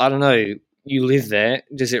 I don't know, you live there.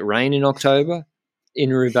 Does it rain in October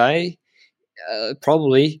in Roubaix?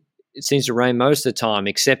 Probably. It seems to rain most of the time,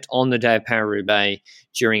 except on the day of Paris-Roubaix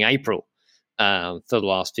during April for the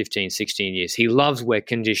last 15, 16 years. He loves wet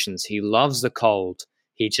conditions. He loves the cold.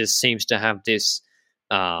 He just seems to have this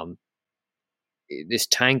this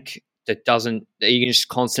tank that you can just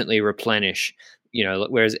constantly replenish. You know,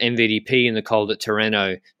 whereas MVDP in the cold at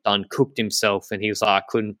Tirreno done cooked himself, and he was like, I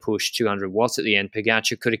couldn't push 200 watts at the end.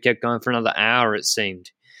 Pogacar could have kept going for another hour, it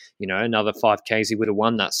seemed. another 5Ks, he would have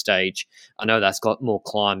won that stage. I know that's got more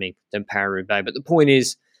climbing than Paris-Roubaix, but the point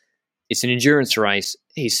is, it's an endurance race.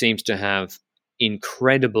 He seems to have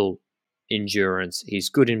incredible endurance. He's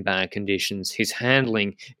good in bad conditions. His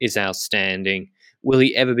handling is outstanding. Will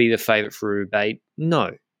he ever be the favourite for Roubaix?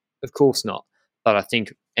 No, of course not. But I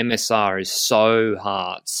think MSR is so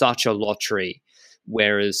hard, such a lottery,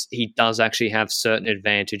 whereas he does actually have certain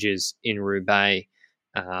advantages in Roubaix.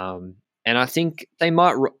 And I think they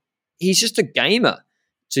might. He's just a gamer,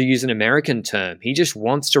 to use an American term. He just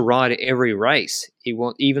wants to ride every race. He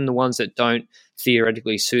wants even the ones that don't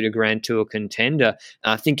theoretically suit a Grand Tour contender.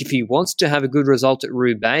 And I think if he wants to have a good result at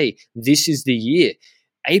Roubaix, this is the year.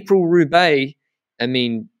 April Roubaix, I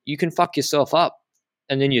mean, you can fuck yourself up,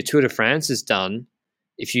 and then your Tour de France is done.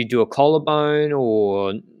 If you do a collarbone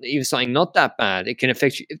or even something not that bad, it can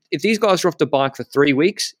affect you. If these guys are off the bike for 3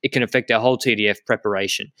 weeks, it can affect our whole TDF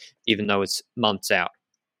preparation, even though it's months out,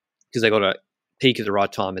 because they got to peak at the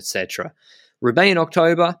right time, etc. Roubaix in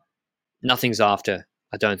October, nothing's after,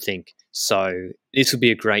 I don't think. So this would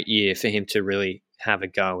be a great year for him to really have a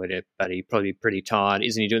go at it, but he'd probably be pretty tired.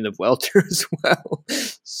 Isn't he doing the Vuelta as well?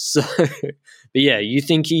 So, but yeah, you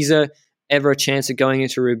think he's ever a chance of going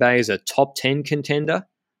into Roubaix as a top 10 contender?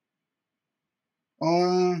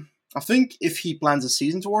 I think if he plans a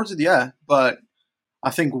season towards it, yeah. But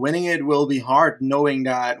I think winning it will be hard, knowing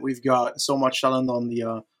that we've got so much talent on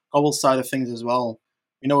the cobble side of things as well.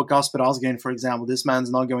 With Casper Asgreen, for example, this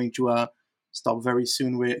man's not going to stop very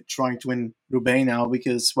soon with trying to win Roubaix now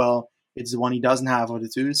because, well, it's the one he doesn't have of the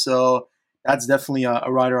two. So that's definitely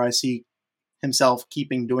a rider I see himself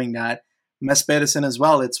keeping doing that. Mess Pedersen as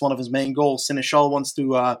well. It's one of his main goals. Seneschal wants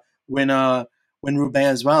to win Roubaix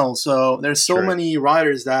as well. So there's so many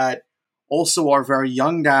riders that also are very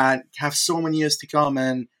young that have so many years to come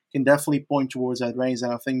and can definitely point towards that race.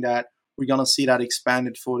 And I think that we're going to see that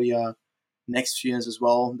expanded for the next few years as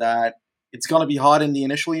well, that it's going to be hard in the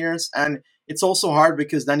initial years. And it's also hard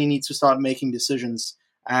because then he needs to start making decisions.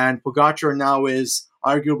 And Pogacar now is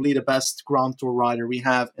arguably the best Grand Tour rider we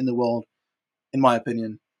have in the world, in my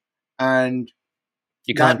opinion. And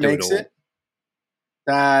you can't that do makes it all. it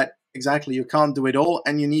that, exactly, you can't do it all.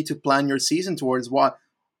 And you need to plan your season towards what.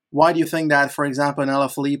 Why do you think that, for example,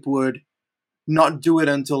 Alaphilippe would not do it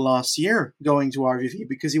until last year going to RVV?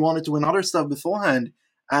 Because he wanted to win other stuff beforehand.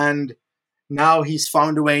 And now he's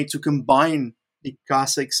found a way to combine the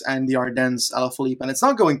Classics and the Ardennes Alaphilippe. And it's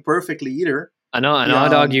not going perfectly either. I know, and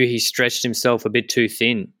I'd argue he stretched himself a bit too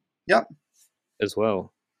thin. Yep. As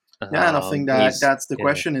well. Yeah, and I think that's the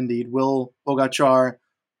question indeed. Will Pogacar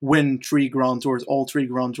win all three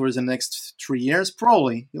Grand Tours in the next 3 years?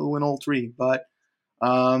 Probably. He'll win all three. But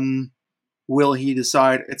will he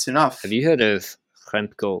decide it's enough? Have you heard of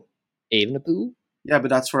Remco Evenepoel? Yeah, but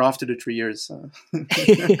that's for after the 3 years.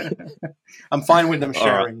 I'm fine with them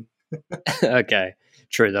sharing. Right. Okay,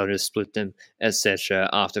 true. They'll just split them, etc.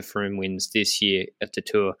 After Froome wins this year at the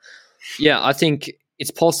Tour. Yeah, I think it's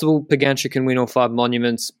possible Pogacar can win all 5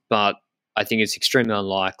 monuments, but I think it's extremely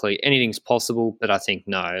unlikely. Anything's possible, but I think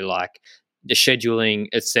no. Like the scheduling,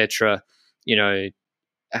 etc.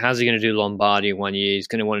 How's he going to do Lombardy in 1 year? He's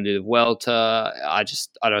going to want to do the Vuelta. I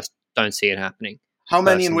just don't see it happening. How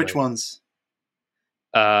many and which ones?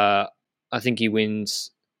 I think he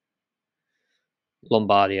wins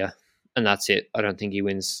Lombardia, and that's it. I don't think he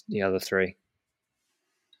wins the other 3.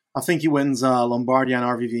 I think he wins Lombardia and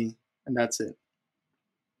RVV, and that's it.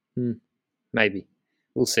 Maybe.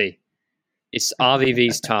 We'll see. It's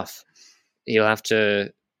RVV's tough. He'll have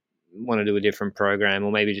to want to do a different program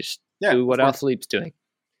or maybe just do what Alaphilippe's doing.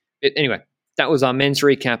 But anyway, that was our men's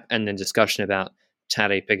recap and then discussion about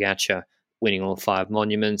Tadej Pogacar winning all 5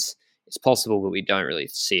 monuments. It's possible, but we don't really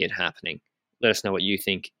see it happening. Let us know what you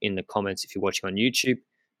think in the comments if you're watching on YouTube.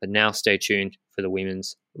 But now stay tuned for the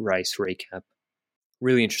women's race recap.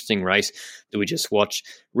 Really interesting race that we just watched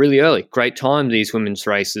really early. Great time, these women's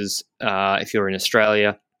races. If you're in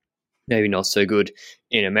Australia, maybe not so good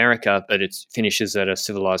in America, but it finishes at a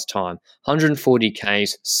civilized time. 140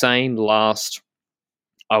 Ks, same last,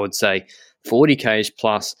 I would say, 40 Ks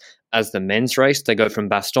plus as the men's race. They go from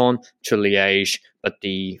Bastogne to Liège, but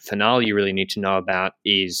the finale you really need to know about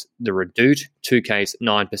is the Redoute, 2 Ks,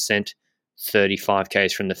 9%, 35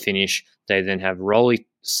 Ks from the finish. They then have Rolly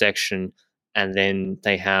section, and then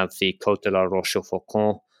they have the Côte de la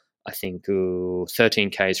Rochefoucauld, I think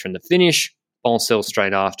 13 Ks from the finish. Boncel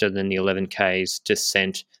straight after, then the 11 Ks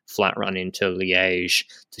descent, flat run into Liège,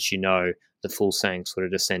 that the full sang sort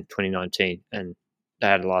of descent 2019, and they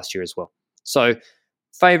had it last year as well. So,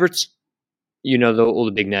 favourites, all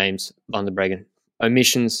the big names, Van der Breggen.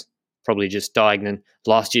 Omissions, probably just Diagnan,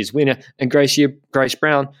 last year's winner, and Grace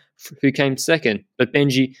Brown who came second. But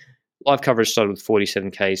Benji, live coverage started with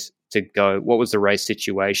 47 Ks to go. What was the race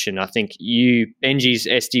situation? I think Benji's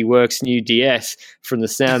SD Works new DS from the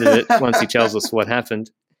sound of it once he tells us what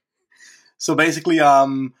happened. So basically,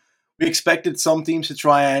 we expected some teams to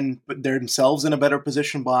try and put themselves in a better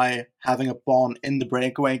position by having a pawn in the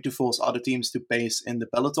breakaway to force other teams to pace in the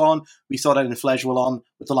peloton. We saw that in Flèche Wallonne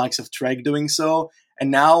with the likes of Trek doing so. And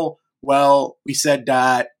now, well, we said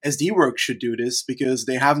that SD Works should do this because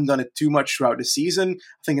they haven't done it too much throughout the season.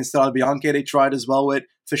 I think in Strade Bianche they tried as well with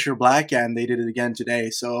Fisher Black, and they did it again today.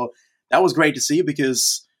 So that was great to see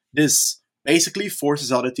because this basically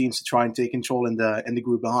forces other teams to try and take control in the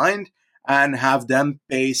group behind and have them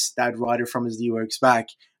pace that rider from SD Works back.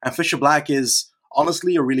 And Fisher Black is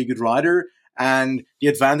honestly a really good rider. And the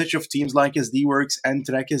advantage of teams like SD Works and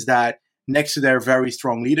Trek is that next to their very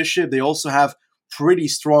strong leadership, they also have pretty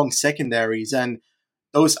strong secondaries. And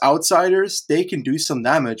those outsiders, they can do some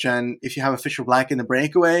damage. And if you have a Fisher Black in the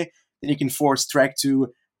breakaway, then you can force Trek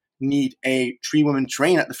to need a 3-woman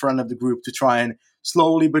train at the front of the group to try and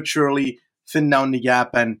slowly but surely thin down the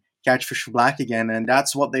gap and catch Fisher Black again. And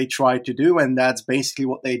that's what they tried to do, and that's basically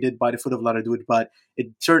what they did by the foot of La Redoute, but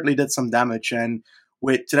it certainly did some damage. And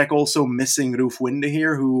with Trek also missing Ruth Winde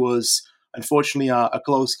here, who was unfortunately a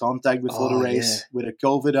close contact before the race with a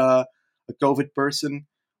COVID person,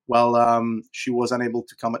 she was unable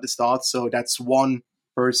to come at the start. So that's one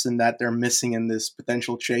person that they're missing in this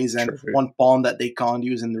potential chase, and one pawn that they can't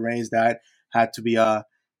use in the race that had to be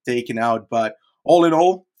taken out. But all in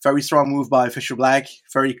all, very strong move by Fisher Black,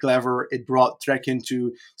 very clever. It brought Trek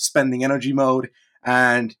into spending energy mode,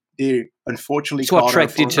 and they unfortunately caught what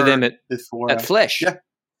Trek did to them at Flèche. Yeah,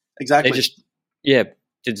 exactly. They just did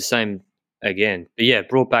the same again. But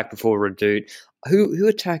brought back before Redoute. Who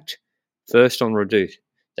attacked first on Redoute?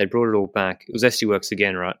 They brought it all back. It was SD Works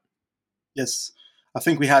again, right? Yes. I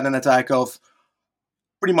think we had an attack of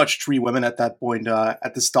pretty much 3 women at that point.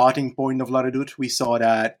 At the starting point of La Redoute, we saw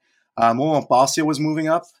that Montpensier was moving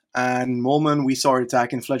up, and Mollman, we saw her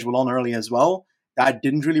attack in Flèche Wallonne early as well. That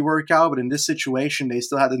didn't really work out, but in this situation, they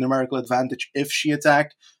still had the numerical advantage if she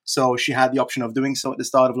attacked, so she had the option of doing so at the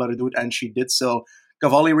start of La Redoute, and she did so.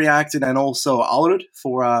 Cavalli reacted, and also Alrud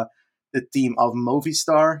for the team of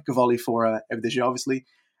Movistar, Cavalli for FDG, obviously.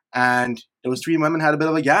 And those 3 women had a bit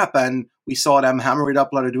of a gap, and we saw them hammer it up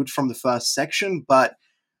La Redoute from the first section, but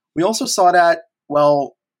we also saw that,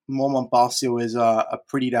 Montpensier is a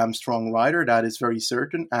pretty damn strong rider, that is very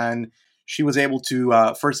certain, and she was able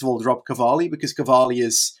to, first of all, drop Cavalli, because Cavalli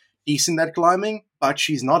is decent at climbing, but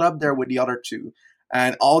she's not up there with the other 2.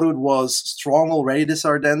 And Alrud was strong already this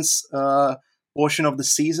Ardennes portion of the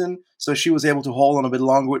season, so she was able to hold on a bit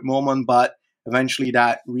longer with Mollman, but eventually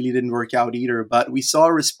that really didn't work out either. But we saw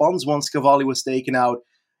a response once Cavalli was taken out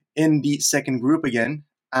in the second group again,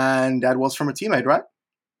 and that was from a teammate, right?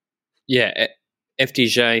 Yeah,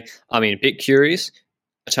 FDJ, a bit curious,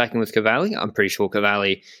 attacking with Cavalli. I'm pretty sure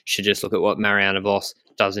Cavalli should just look at what Marianne Vos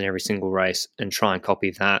does in every single race and try and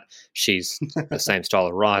copy that. She's the same style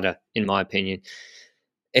of rider, in my opinion.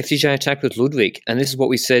 FDJ attacked with Ludwig, and this is what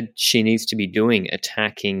we said she needs to be doing,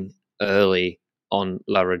 attacking early on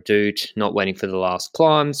La Redoute, not waiting for the last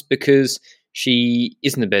climbs, because she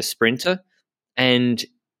isn't the best sprinter, and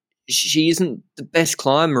she isn't the best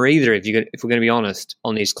climber either, if we're going to be honest,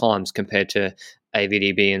 on these climbs compared to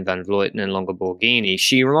AVDB and Van Vleuten and Longa Borghini.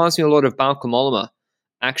 She reminds me a lot of Bauke Mollema,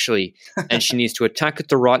 actually, and she needs to attack at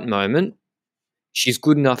the right moment. She's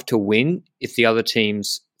good enough to win if the other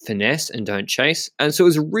teams finesse and don't chase, and so it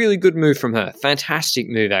was a really good move from her. Fantastic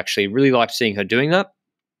move, actually. Really liked seeing her doing that.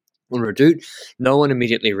 On Redoute, no one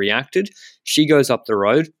immediately reacted. She goes up the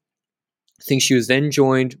road. I think she was then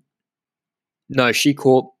joined... No, she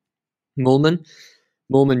caught Mollman.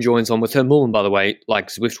 Mollman joins on with her. Mollman, by the way, like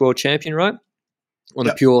Zwift World Champion, right? On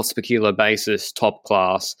a pure specular basis, top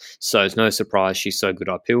class. So it's no surprise she's so good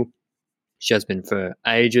uphill. She has been for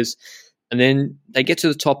ages. And then they get to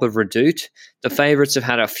the top of Redoute. The favourites have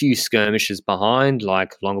had a few skirmishes behind,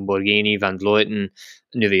 like Longa Borghini, Van Vleuten,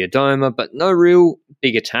 Nivea Doma, but no real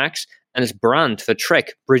big attacks. And it's Brandt for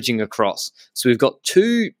Trek bridging across. So we've got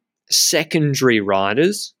 2 secondary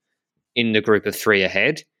riders in the group of 3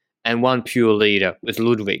 ahead, and 1 pure leader with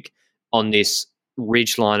Ludwig on this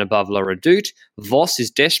ridge line above La Redoute. Vos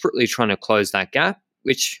is desperately trying to close that gap,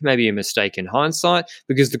 which may be a mistake in hindsight,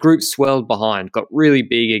 because the group swelled behind, got really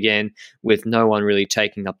big again, with no one really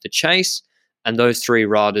taking up the chase, and those 3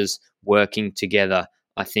 riders working together,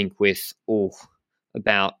 I think, with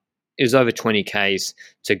it was over 20 Ks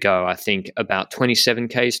to go. I think about 27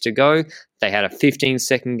 Ks to go. They had a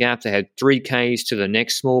 15-second gap. They had 3 Ks to the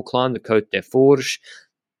next small climb, the Côte des Forges.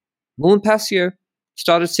 Montpensier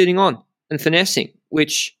started sitting on and finessing,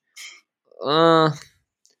 which I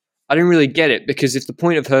didn't really get it, because if the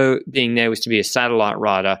point of her being there was to be a satellite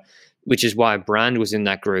rider, which is why Brand was in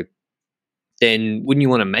that group, then wouldn't you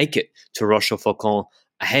want to make it to Rochefoucauld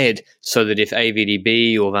ahead so that if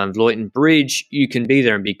AVDB or Van Vleuten bridge, you can be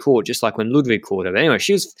there and be caught, just like when Ludwig caught her. But anyway,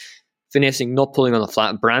 she was finessing, not pulling on the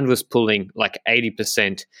flat. Brand was pulling like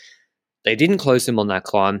 80%. They didn't close them on that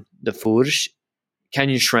climb. The Fourche,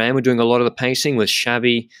 Canyon Shram were doing a lot of the pacing, with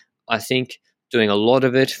Shabby, I think, doing a lot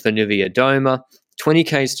of it for Nuvia Doma. 20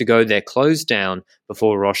 Ks to go. They're closed down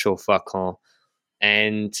before Rochefoucauld.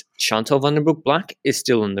 And Chantal van der Broek Black is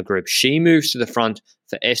still in the group. She moves to the front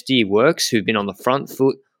for SD Works, who've been on the front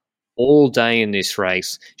foot all day in this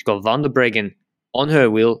race. She's got Van der Breggen on her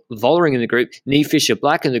wheel, Vollering in the group, Nee Fisher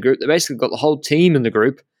Black in the group. They basically got the whole team in the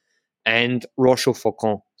group. And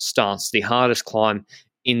Rochefoucauld starts the hardest climb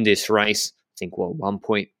in this race. I think,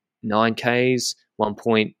 1.9 Ks,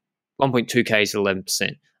 1.2 Ks,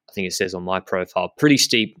 11%. I think it says on my profile. Pretty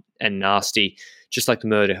steep and nasty, just like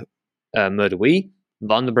the Murderwee.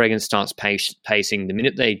 Van der Breggen starts pacing the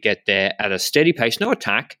minute they get there at a steady pace, no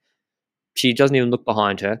attack. She doesn't even look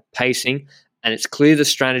behind her, pacing. And it's clear the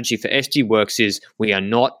strategy for SD Works is we are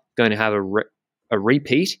not going to have a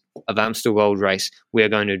repeat of Amstel Gold Race. We are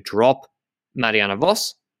going to drop Marianne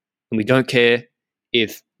Vos, and we don't care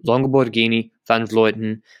if Longo Borghini, Van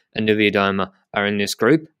Vleuten, and Nuvia Doma are in this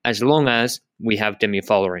group, as long as we have Demi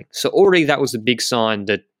Vollering. So already that was a big sign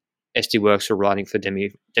that SD Works were riding for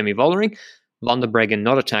Demi Vollering. Van der Breggen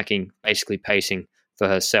not attacking, basically pacing for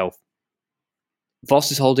herself.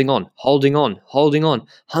 Vos is holding on.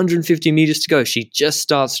 150 meters to go. She just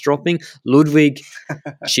starts dropping. Ludwig,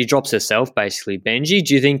 she drops herself, basically. Benji,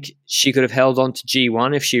 do you think she could have held on to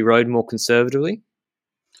G1 if she rode more conservatively?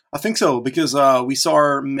 I think so, because we saw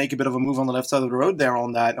her make a bit of a move on the left side of the road there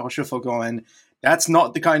on that Rochefoucauld, and that's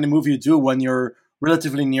not the kind of move you do when you're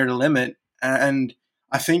relatively near the limit. And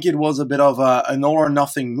I think it was a bit of an all or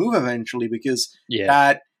nothing move eventually, because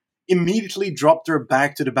that immediately dropped her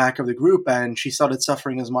back to the back of the group, and she started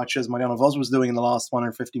suffering as much as Marianne Vos was doing in the last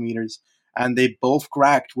 150 meters. And they both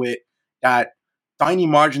cracked with that tiny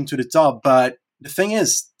margin to the top. But the thing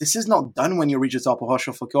is, this is not done when you reach the top of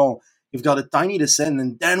Rochefoucauld. You've got a tiny descent,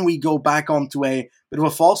 and then we go back onto a bit of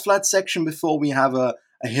a false flat section before we have a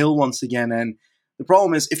hill once again. And the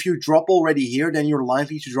problem is, if you drop already here, then you're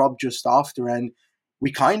likely to drop just after. And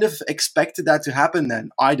we kind of expected that to happen then.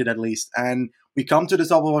 I did, at least. And we come to the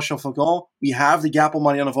top of Rochefoucauld. We have the gap on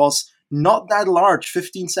Marianne Vos. Not that large.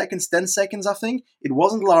 15 seconds, 10 seconds, I think. It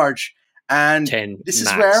wasn't large. And 10 this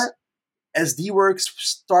max. Is where SD Works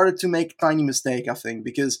started to make a tiny mistake, I think.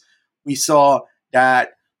 Because we saw that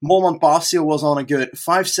Montpassio was on a good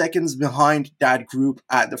 5 seconds behind that group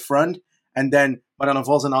at the front. And then Marianne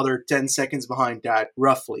Vos another 10 seconds behind that,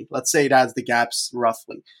 roughly. Let's say that's the gaps,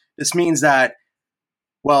 roughly. This means that,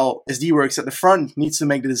 well, SD Works at the front needs to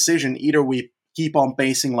make the decision. Either we keep on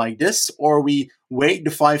pacing like this, or we wait the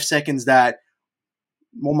 5 seconds that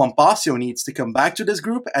Montpassio needs to come back to this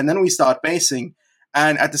group, and then we start pacing.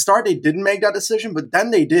 And at the start, they didn't make that decision, but then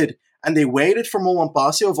they did. And they waited for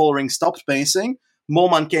Montpassio. Vollering stopped pacing.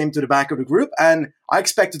 Moman came to the back of the group, and I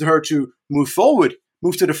expected her to move forward,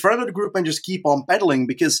 move to the front of the group, and just keep on pedaling,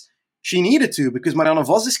 because she needed to, because Marianne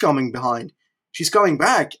Vos is coming behind. She's coming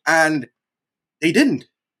back, and they didn't.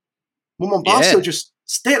 Montpassio just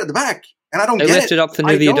stayed at the back, and I don't get it. They left it up for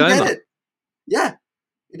Nuvia Doma. Yeah,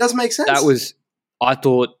 it doesn't make sense. That was, I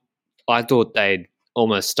thought they'd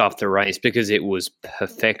almost stuffed the race, because it was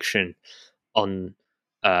perfection on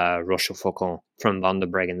Rochefoucauld from Van der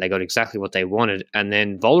Breggen. They got exactly what they wanted, and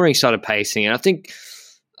then Vollering started pacing, and I think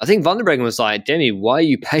Van der Breggen was like, Demi, why are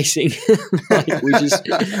you pacing?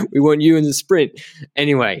 we want you in the sprint.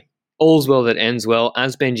 Anyway, all's well that ends well.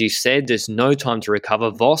 As Benji said, there's no time to recover.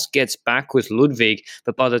 Vos gets back with Ludwig,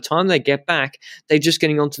 but by the time they get back, they're just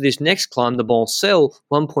getting onto this next climb, the Boncel,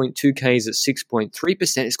 1.2 Ks at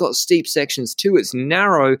 6.3%. It's got steep sections too. It's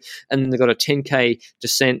narrow, and then they've got a 10K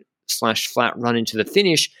descent / flat run into the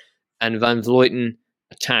finish, and Van Vleuten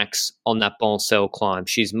attacks on that Boncel climb.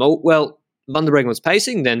 Van der Breggen was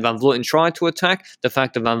pacing, then Van Vleuten tried to attack. The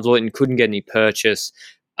fact that Van Vleuten couldn't get any purchase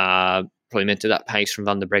probably meant that pace from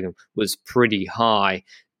Van der Breggen was pretty high,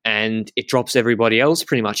 and it drops everybody else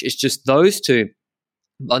pretty much. It's just those two.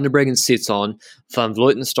 Van der Breggen sits on, Van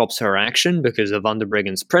Vleuten stops her action because of Van der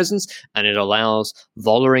Breggen's presence, and it allows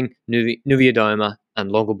Vollering, Nuvia Doma,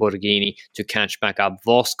 and Longo Borghini to catch back up.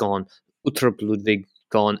 Vos gone, Uttrup Ludwig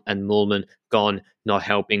gone, and Mullmann gone, not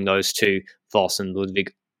helping those two, Vos and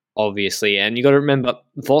Ludwig, obviously. And you got to remember,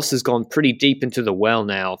 Vos has gone pretty deep into the well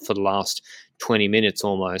now for the last 20 minutes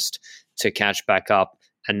almost. to catch back up.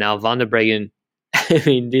 And now Van der Breggen, I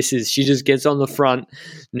mean, she just gets on the front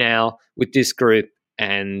now with this group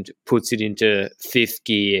and puts it into fifth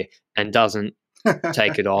gear and doesn't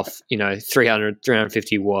take it off, 300,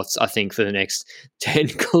 350 watts, I think, for the next 10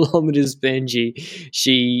 kilometers, Benji.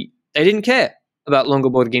 They didn't care about Longa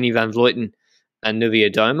Borghini, Van Vleuten, and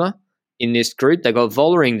Nuvia Doma in this group. They got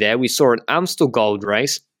Vollering there. We saw an Amstel Gold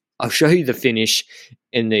race. I'll show you the finish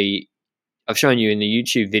I've shown you in the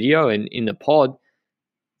YouTube video and in the pod.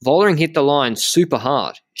 Vollering hit the line super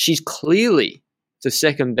hard. She's clearly the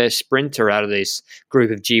second best sprinter out of this group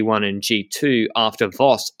of G1 and G2 after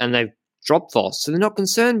Vos, and they've dropped Vos, so they're not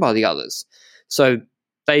concerned by the others. So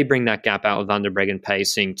they bring that gap out with Van der Breggen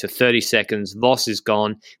pacing to 30 seconds. Vos is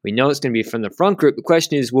gone. We know it's going to be from the front group. The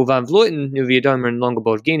question is, will Van Vleuten, Nuvia Doma, and Longa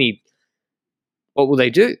Borghini, what will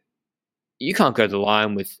they do? You can't go to the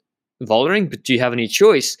line with Vollering, but do you have any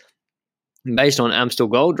choice? Based on Amstel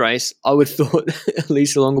Gold Race, I would have thought at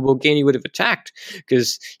least Longa Borghini would have attacked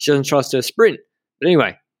because she doesn't trust her sprint. But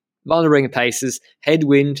anyway, Van der Breggen paces,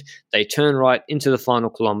 headwind, they turn right into the final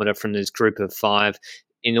kilometre from this group of 5.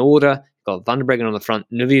 In order, got Van der Breggen on the front,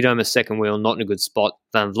 Nuvia Doma second wheel, not in a good spot,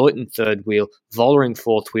 Van Vleuten third wheel, Vollering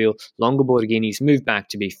fourth wheel, Longa Borghini's moved back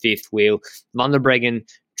to be fifth wheel, Van der Breggen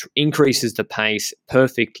increases the pace,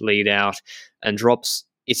 perfect lead out, and drops.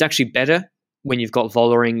 It's actually better when you've got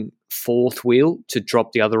Vollering fourth wheel to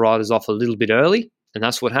drop the other riders off a little bit early, and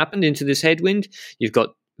that's what happened into this headwind. You've got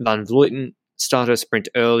Van Vleuten start her sprint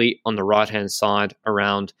early on the right-hand side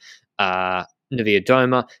around Nuvia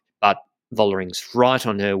Doma, but Vollering's right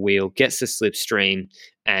on her wheel, gets the slipstream,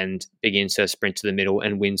 and begins her sprint to the middle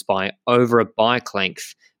and wins by over a bike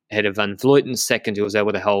length ahead of Van Vleuten second, who was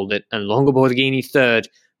able to hold it, and Longa Borghini third,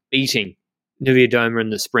 beating Nuvia Doma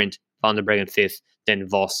in the sprint, Van der Breggen fifth, then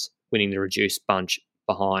Vos winning the reduced bunch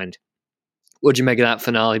behind. What'd you make of that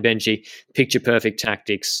finale, Benji? Picture perfect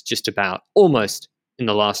tactics, just about, almost in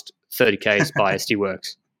the last 30 Ks by SD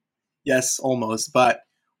Worx. Yes, almost, but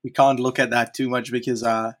we can't look at that too much because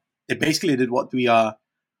they basically did what we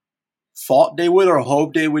thought they would or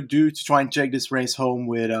hoped they would do to try and take this race home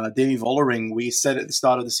with Demi Vollering. We said at the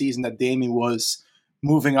start of the season that Demi was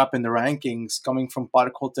moving up in the rankings, coming from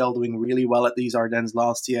Park Hotel, doing really well at these Ardennes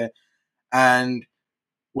last year. And,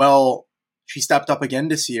 well, she stepped up again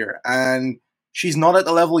this year. And she's not at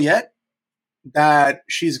the level yet that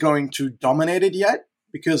she's going to dominate it yet,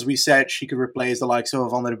 because we said she could replace the likes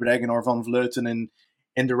of Van der Breggen or Van Vleuten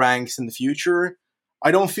in the ranks in the future. I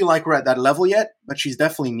don't feel like we're at that level yet, but she's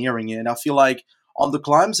definitely nearing it. And I feel like on the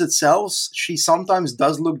climbs itself, she sometimes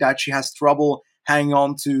does look that she has trouble hanging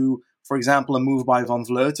on to, for example, a move by Van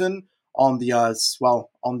Vleuten on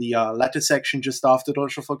the latter section just after the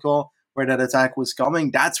Rochefoucauld, where that attack was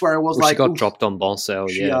coming. That's where I was she got dropped on Boncel,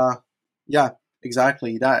 yeah,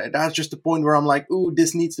 exactly. That's just the point where I'm like, ooh,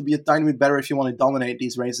 this needs to be a tiny bit better if you want to dominate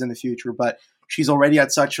these races in the future. But she's already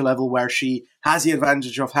at such a level where she has the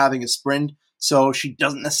advantage of having a sprint, so she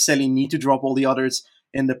doesn't necessarily need to drop all the others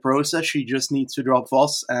in the process. She just needs to drop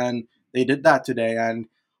Vos, and they did that today. And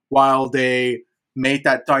while they made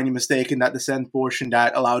that tiny mistake in that descent portion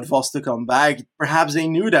that allowed Vos to come back, perhaps they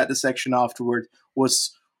knew that the section afterward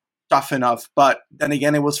was tough enough. But then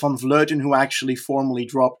again, it was Van Vleuten who actually formally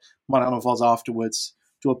dropped Marianne Vos afterwards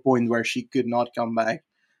to a point where she could not come back.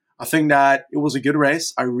 I think that it was a good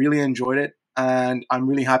race. I really enjoyed it. And I'm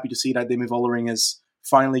really happy to see that Demi Vollering is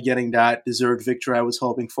finally getting that deserved victory I was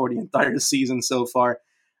hoping for the entire season so far.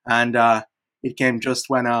 And it came just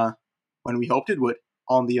when we hoped it would,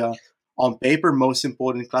 on the on paper most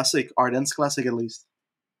important classic, Ardennes Classic at least.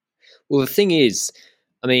 Well, the thing is,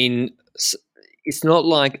 I mean, it's not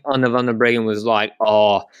like Anna van der Breggen was like,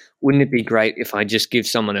 oh, wouldn't it be great if I just give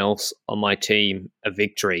someone else on my team a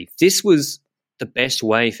victory? This was the best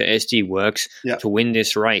way for SD Worx to win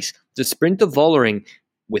this race. The sprint of Vollering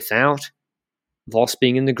without Vos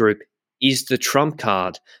being in the group is the trump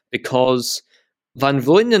card, because Van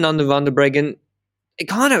Vleuten and Anna van der Breggen, it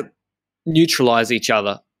kind of neutralize each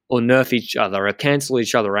other or nerf each other or cancel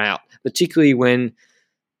each other out, particularly when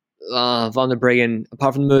Van der Breggen,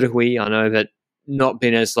 apart from Murderhui, I know that not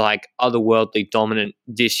been as like otherworldly dominant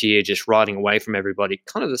this year, just riding away from everybody.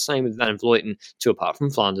 Kind of the same with Van Vleuten, too, apart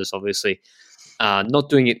from Flanders, obviously. Not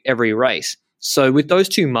doing it every race. So with those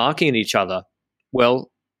two marking at each other,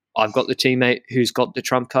 well, I've got the teammate who's got the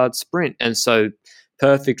trump card sprint. And so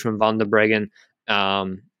perfect from Van der Breggen.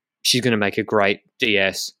 She's going to make a great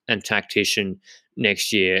DS and tactician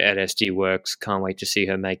next year at SD Worx. Can't wait to see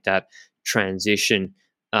her make that transition.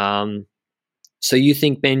 So you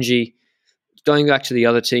think, Benji, going back to the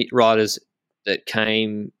other riders that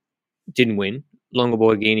didn't win, Longa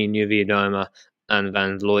Borghini, Nuvia Doma, and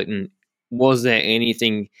Van Vleuten, was there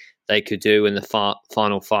anything they could do in the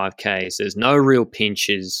final 5Ks? There's no real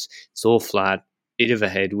pinches. It's all flat, bit of a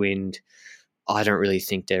headwind. I don't really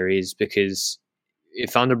think there is, because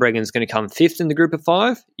if Van der Breggen's going to come fifth in the group of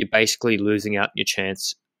five, you're basically losing out your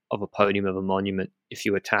chance of a podium of a monument if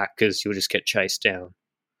you attack, because you'll just get chased down.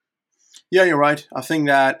 Yeah, you're right. I think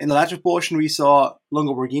that in the latter portion, we saw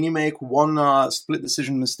Longoborghini make one split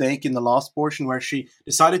decision mistake in the last portion, where she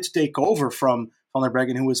decided to take over from Van der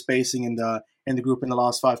Breggen, who was pacing in the group in the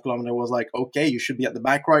last 5 kilometers. Was like, okay, you should be at the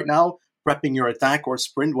back right now, prepping your attack or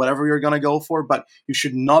sprint, whatever you're going to go for, but you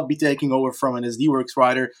should not be taking over from an SD Works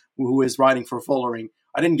rider who is riding for Vollering.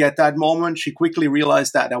 I didn't get that moment. She quickly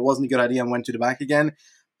realized that wasn't a good idea and went to the back again.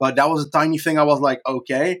 But that was a tiny thing. I was like,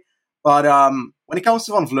 okay. But when it comes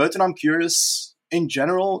to Van Vleuten, I'm curious. In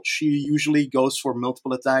general, she usually goes for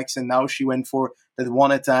multiple attacks, and now she went for that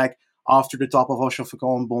one attack after the top of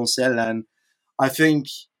Rochefoucauld and Boncel. And I think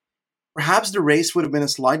perhaps the race would have been a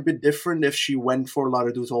slight bit different if she went for La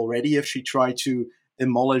Redoute already, if she tried to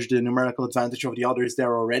demolish the numerical advantage of the others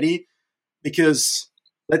there already. Because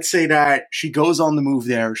let's say that she goes on the move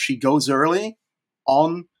there. She goes early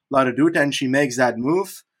on La Redoute and she makes that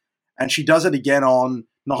move. And she does it again on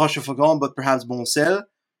not Rochefoucauld, but perhaps Boncel.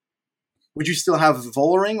 Would you still have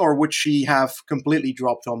Vollering, or would she have completely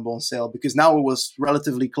dropped on Boncel? Because now it was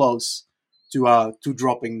relatively close to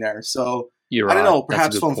dropping there. So You're I don't right. know.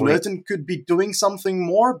 Perhaps Van Vleuten could be doing something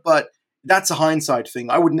more, but that's a hindsight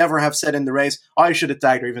thing. I would never have said in the race, I should have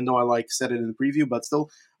tagged her, even though I said it in the preview. But still,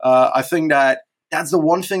 I think that's the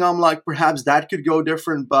one thing I'm like, perhaps that could go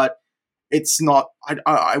different, but it's not.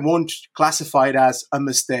 I won't classify it as a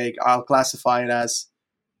mistake. I'll classify it as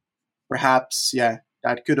perhaps,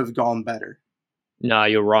 that could have gone better. No,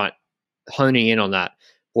 you're right. Honing in on that,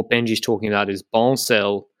 what Benji's talking about is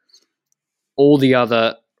Boncel. All the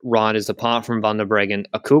other riders, apart from Van der Breggen,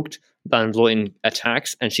 are cooked. Van Vleuten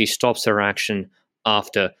attacks, and she stops her action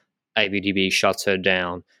after ABDB shuts her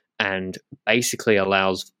down and basically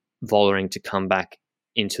allows Vollering to come back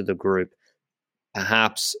into the group.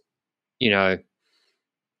 Perhaps,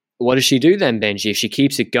 what does she do then, Benji? If she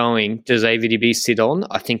keeps it going, does AVDB sit on?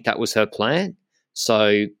 I think that was her plan.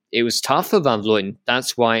 So it was tough for Van Vleuten.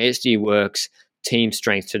 That's why SD Works team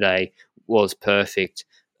strength today was perfect.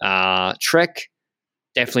 Trek,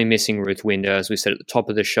 definitely missing Ruth Winder, as we said at the top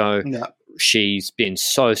of the show. Yeah. She's been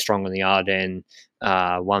so strong on the Ardennes,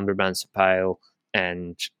 won Brabantse Pijl,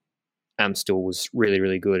 and Amstel was really,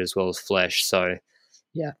 really good, as well as Flesch. So,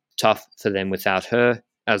 yeah, tough for them without her,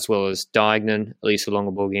 as well as Diagnan, Elisa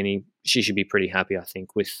Longoborghini. She should be pretty happy, I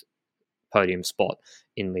think, with podium spot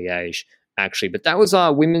in Liège, actually. But that was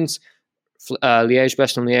our women's Liège,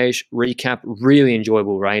 Bastogne Liège recap. Really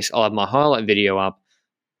enjoyable race. I'll have my highlight video up,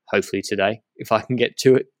 hopefully today, if I can get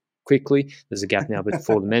to it quickly. There's a gap now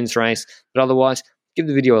before the men's race. But otherwise, give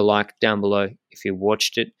the video a like down below if you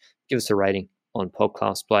watched it. Give us a rating on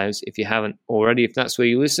podcast players if you haven't already, if that's where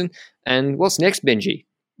you listen. And what's next, Benji?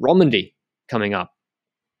 Romandy coming up,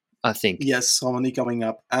 I think. Yes, Romandy coming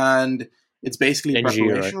up. And it's basically a And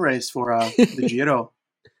preparation Giro. race for the Giro.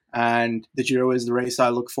 And the Giro is the race I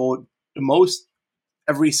look forward the most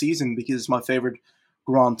every season because it's my favorite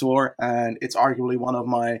Grand Tour, and it's arguably one of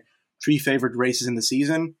my 3 favorite races in the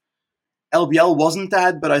season. LBL wasn't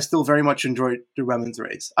that, but I still very much enjoyed the women's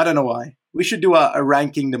race. I don't know why. We should do a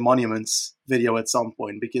ranking the monuments video at some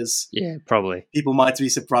point, because probably people might be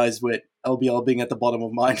surprised with LBL being at the bottom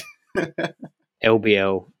of mine.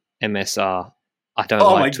 LBL, MSR. I don't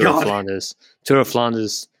like Tour of Flanders. Tour of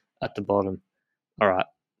Flanders at the bottom. All right.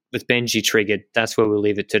 With Benji triggered, that's where we'll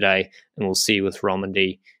leave it today, and we'll see you with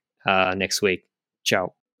Romandy next week.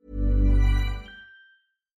 Ciao.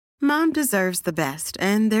 Mom deserves the best,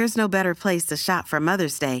 and there's no better place to shop for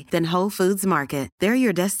Mother's Day than Whole Foods Market. They're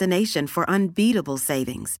your destination for unbeatable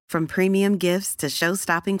savings, from premium gifts to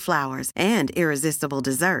show-stopping flowers and irresistible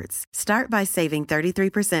desserts. Start by saving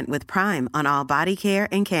 33% with Prime on all body care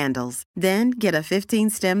and candles. Then get a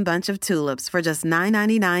 15-stem bunch of tulips for just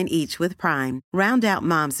 $9.99 each with Prime. Round out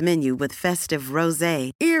Mom's menu with festive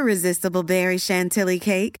rosé, irresistible berry chantilly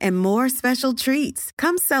cake, and more special treats.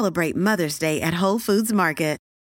 Come celebrate Mother's Day at Whole Foods Market.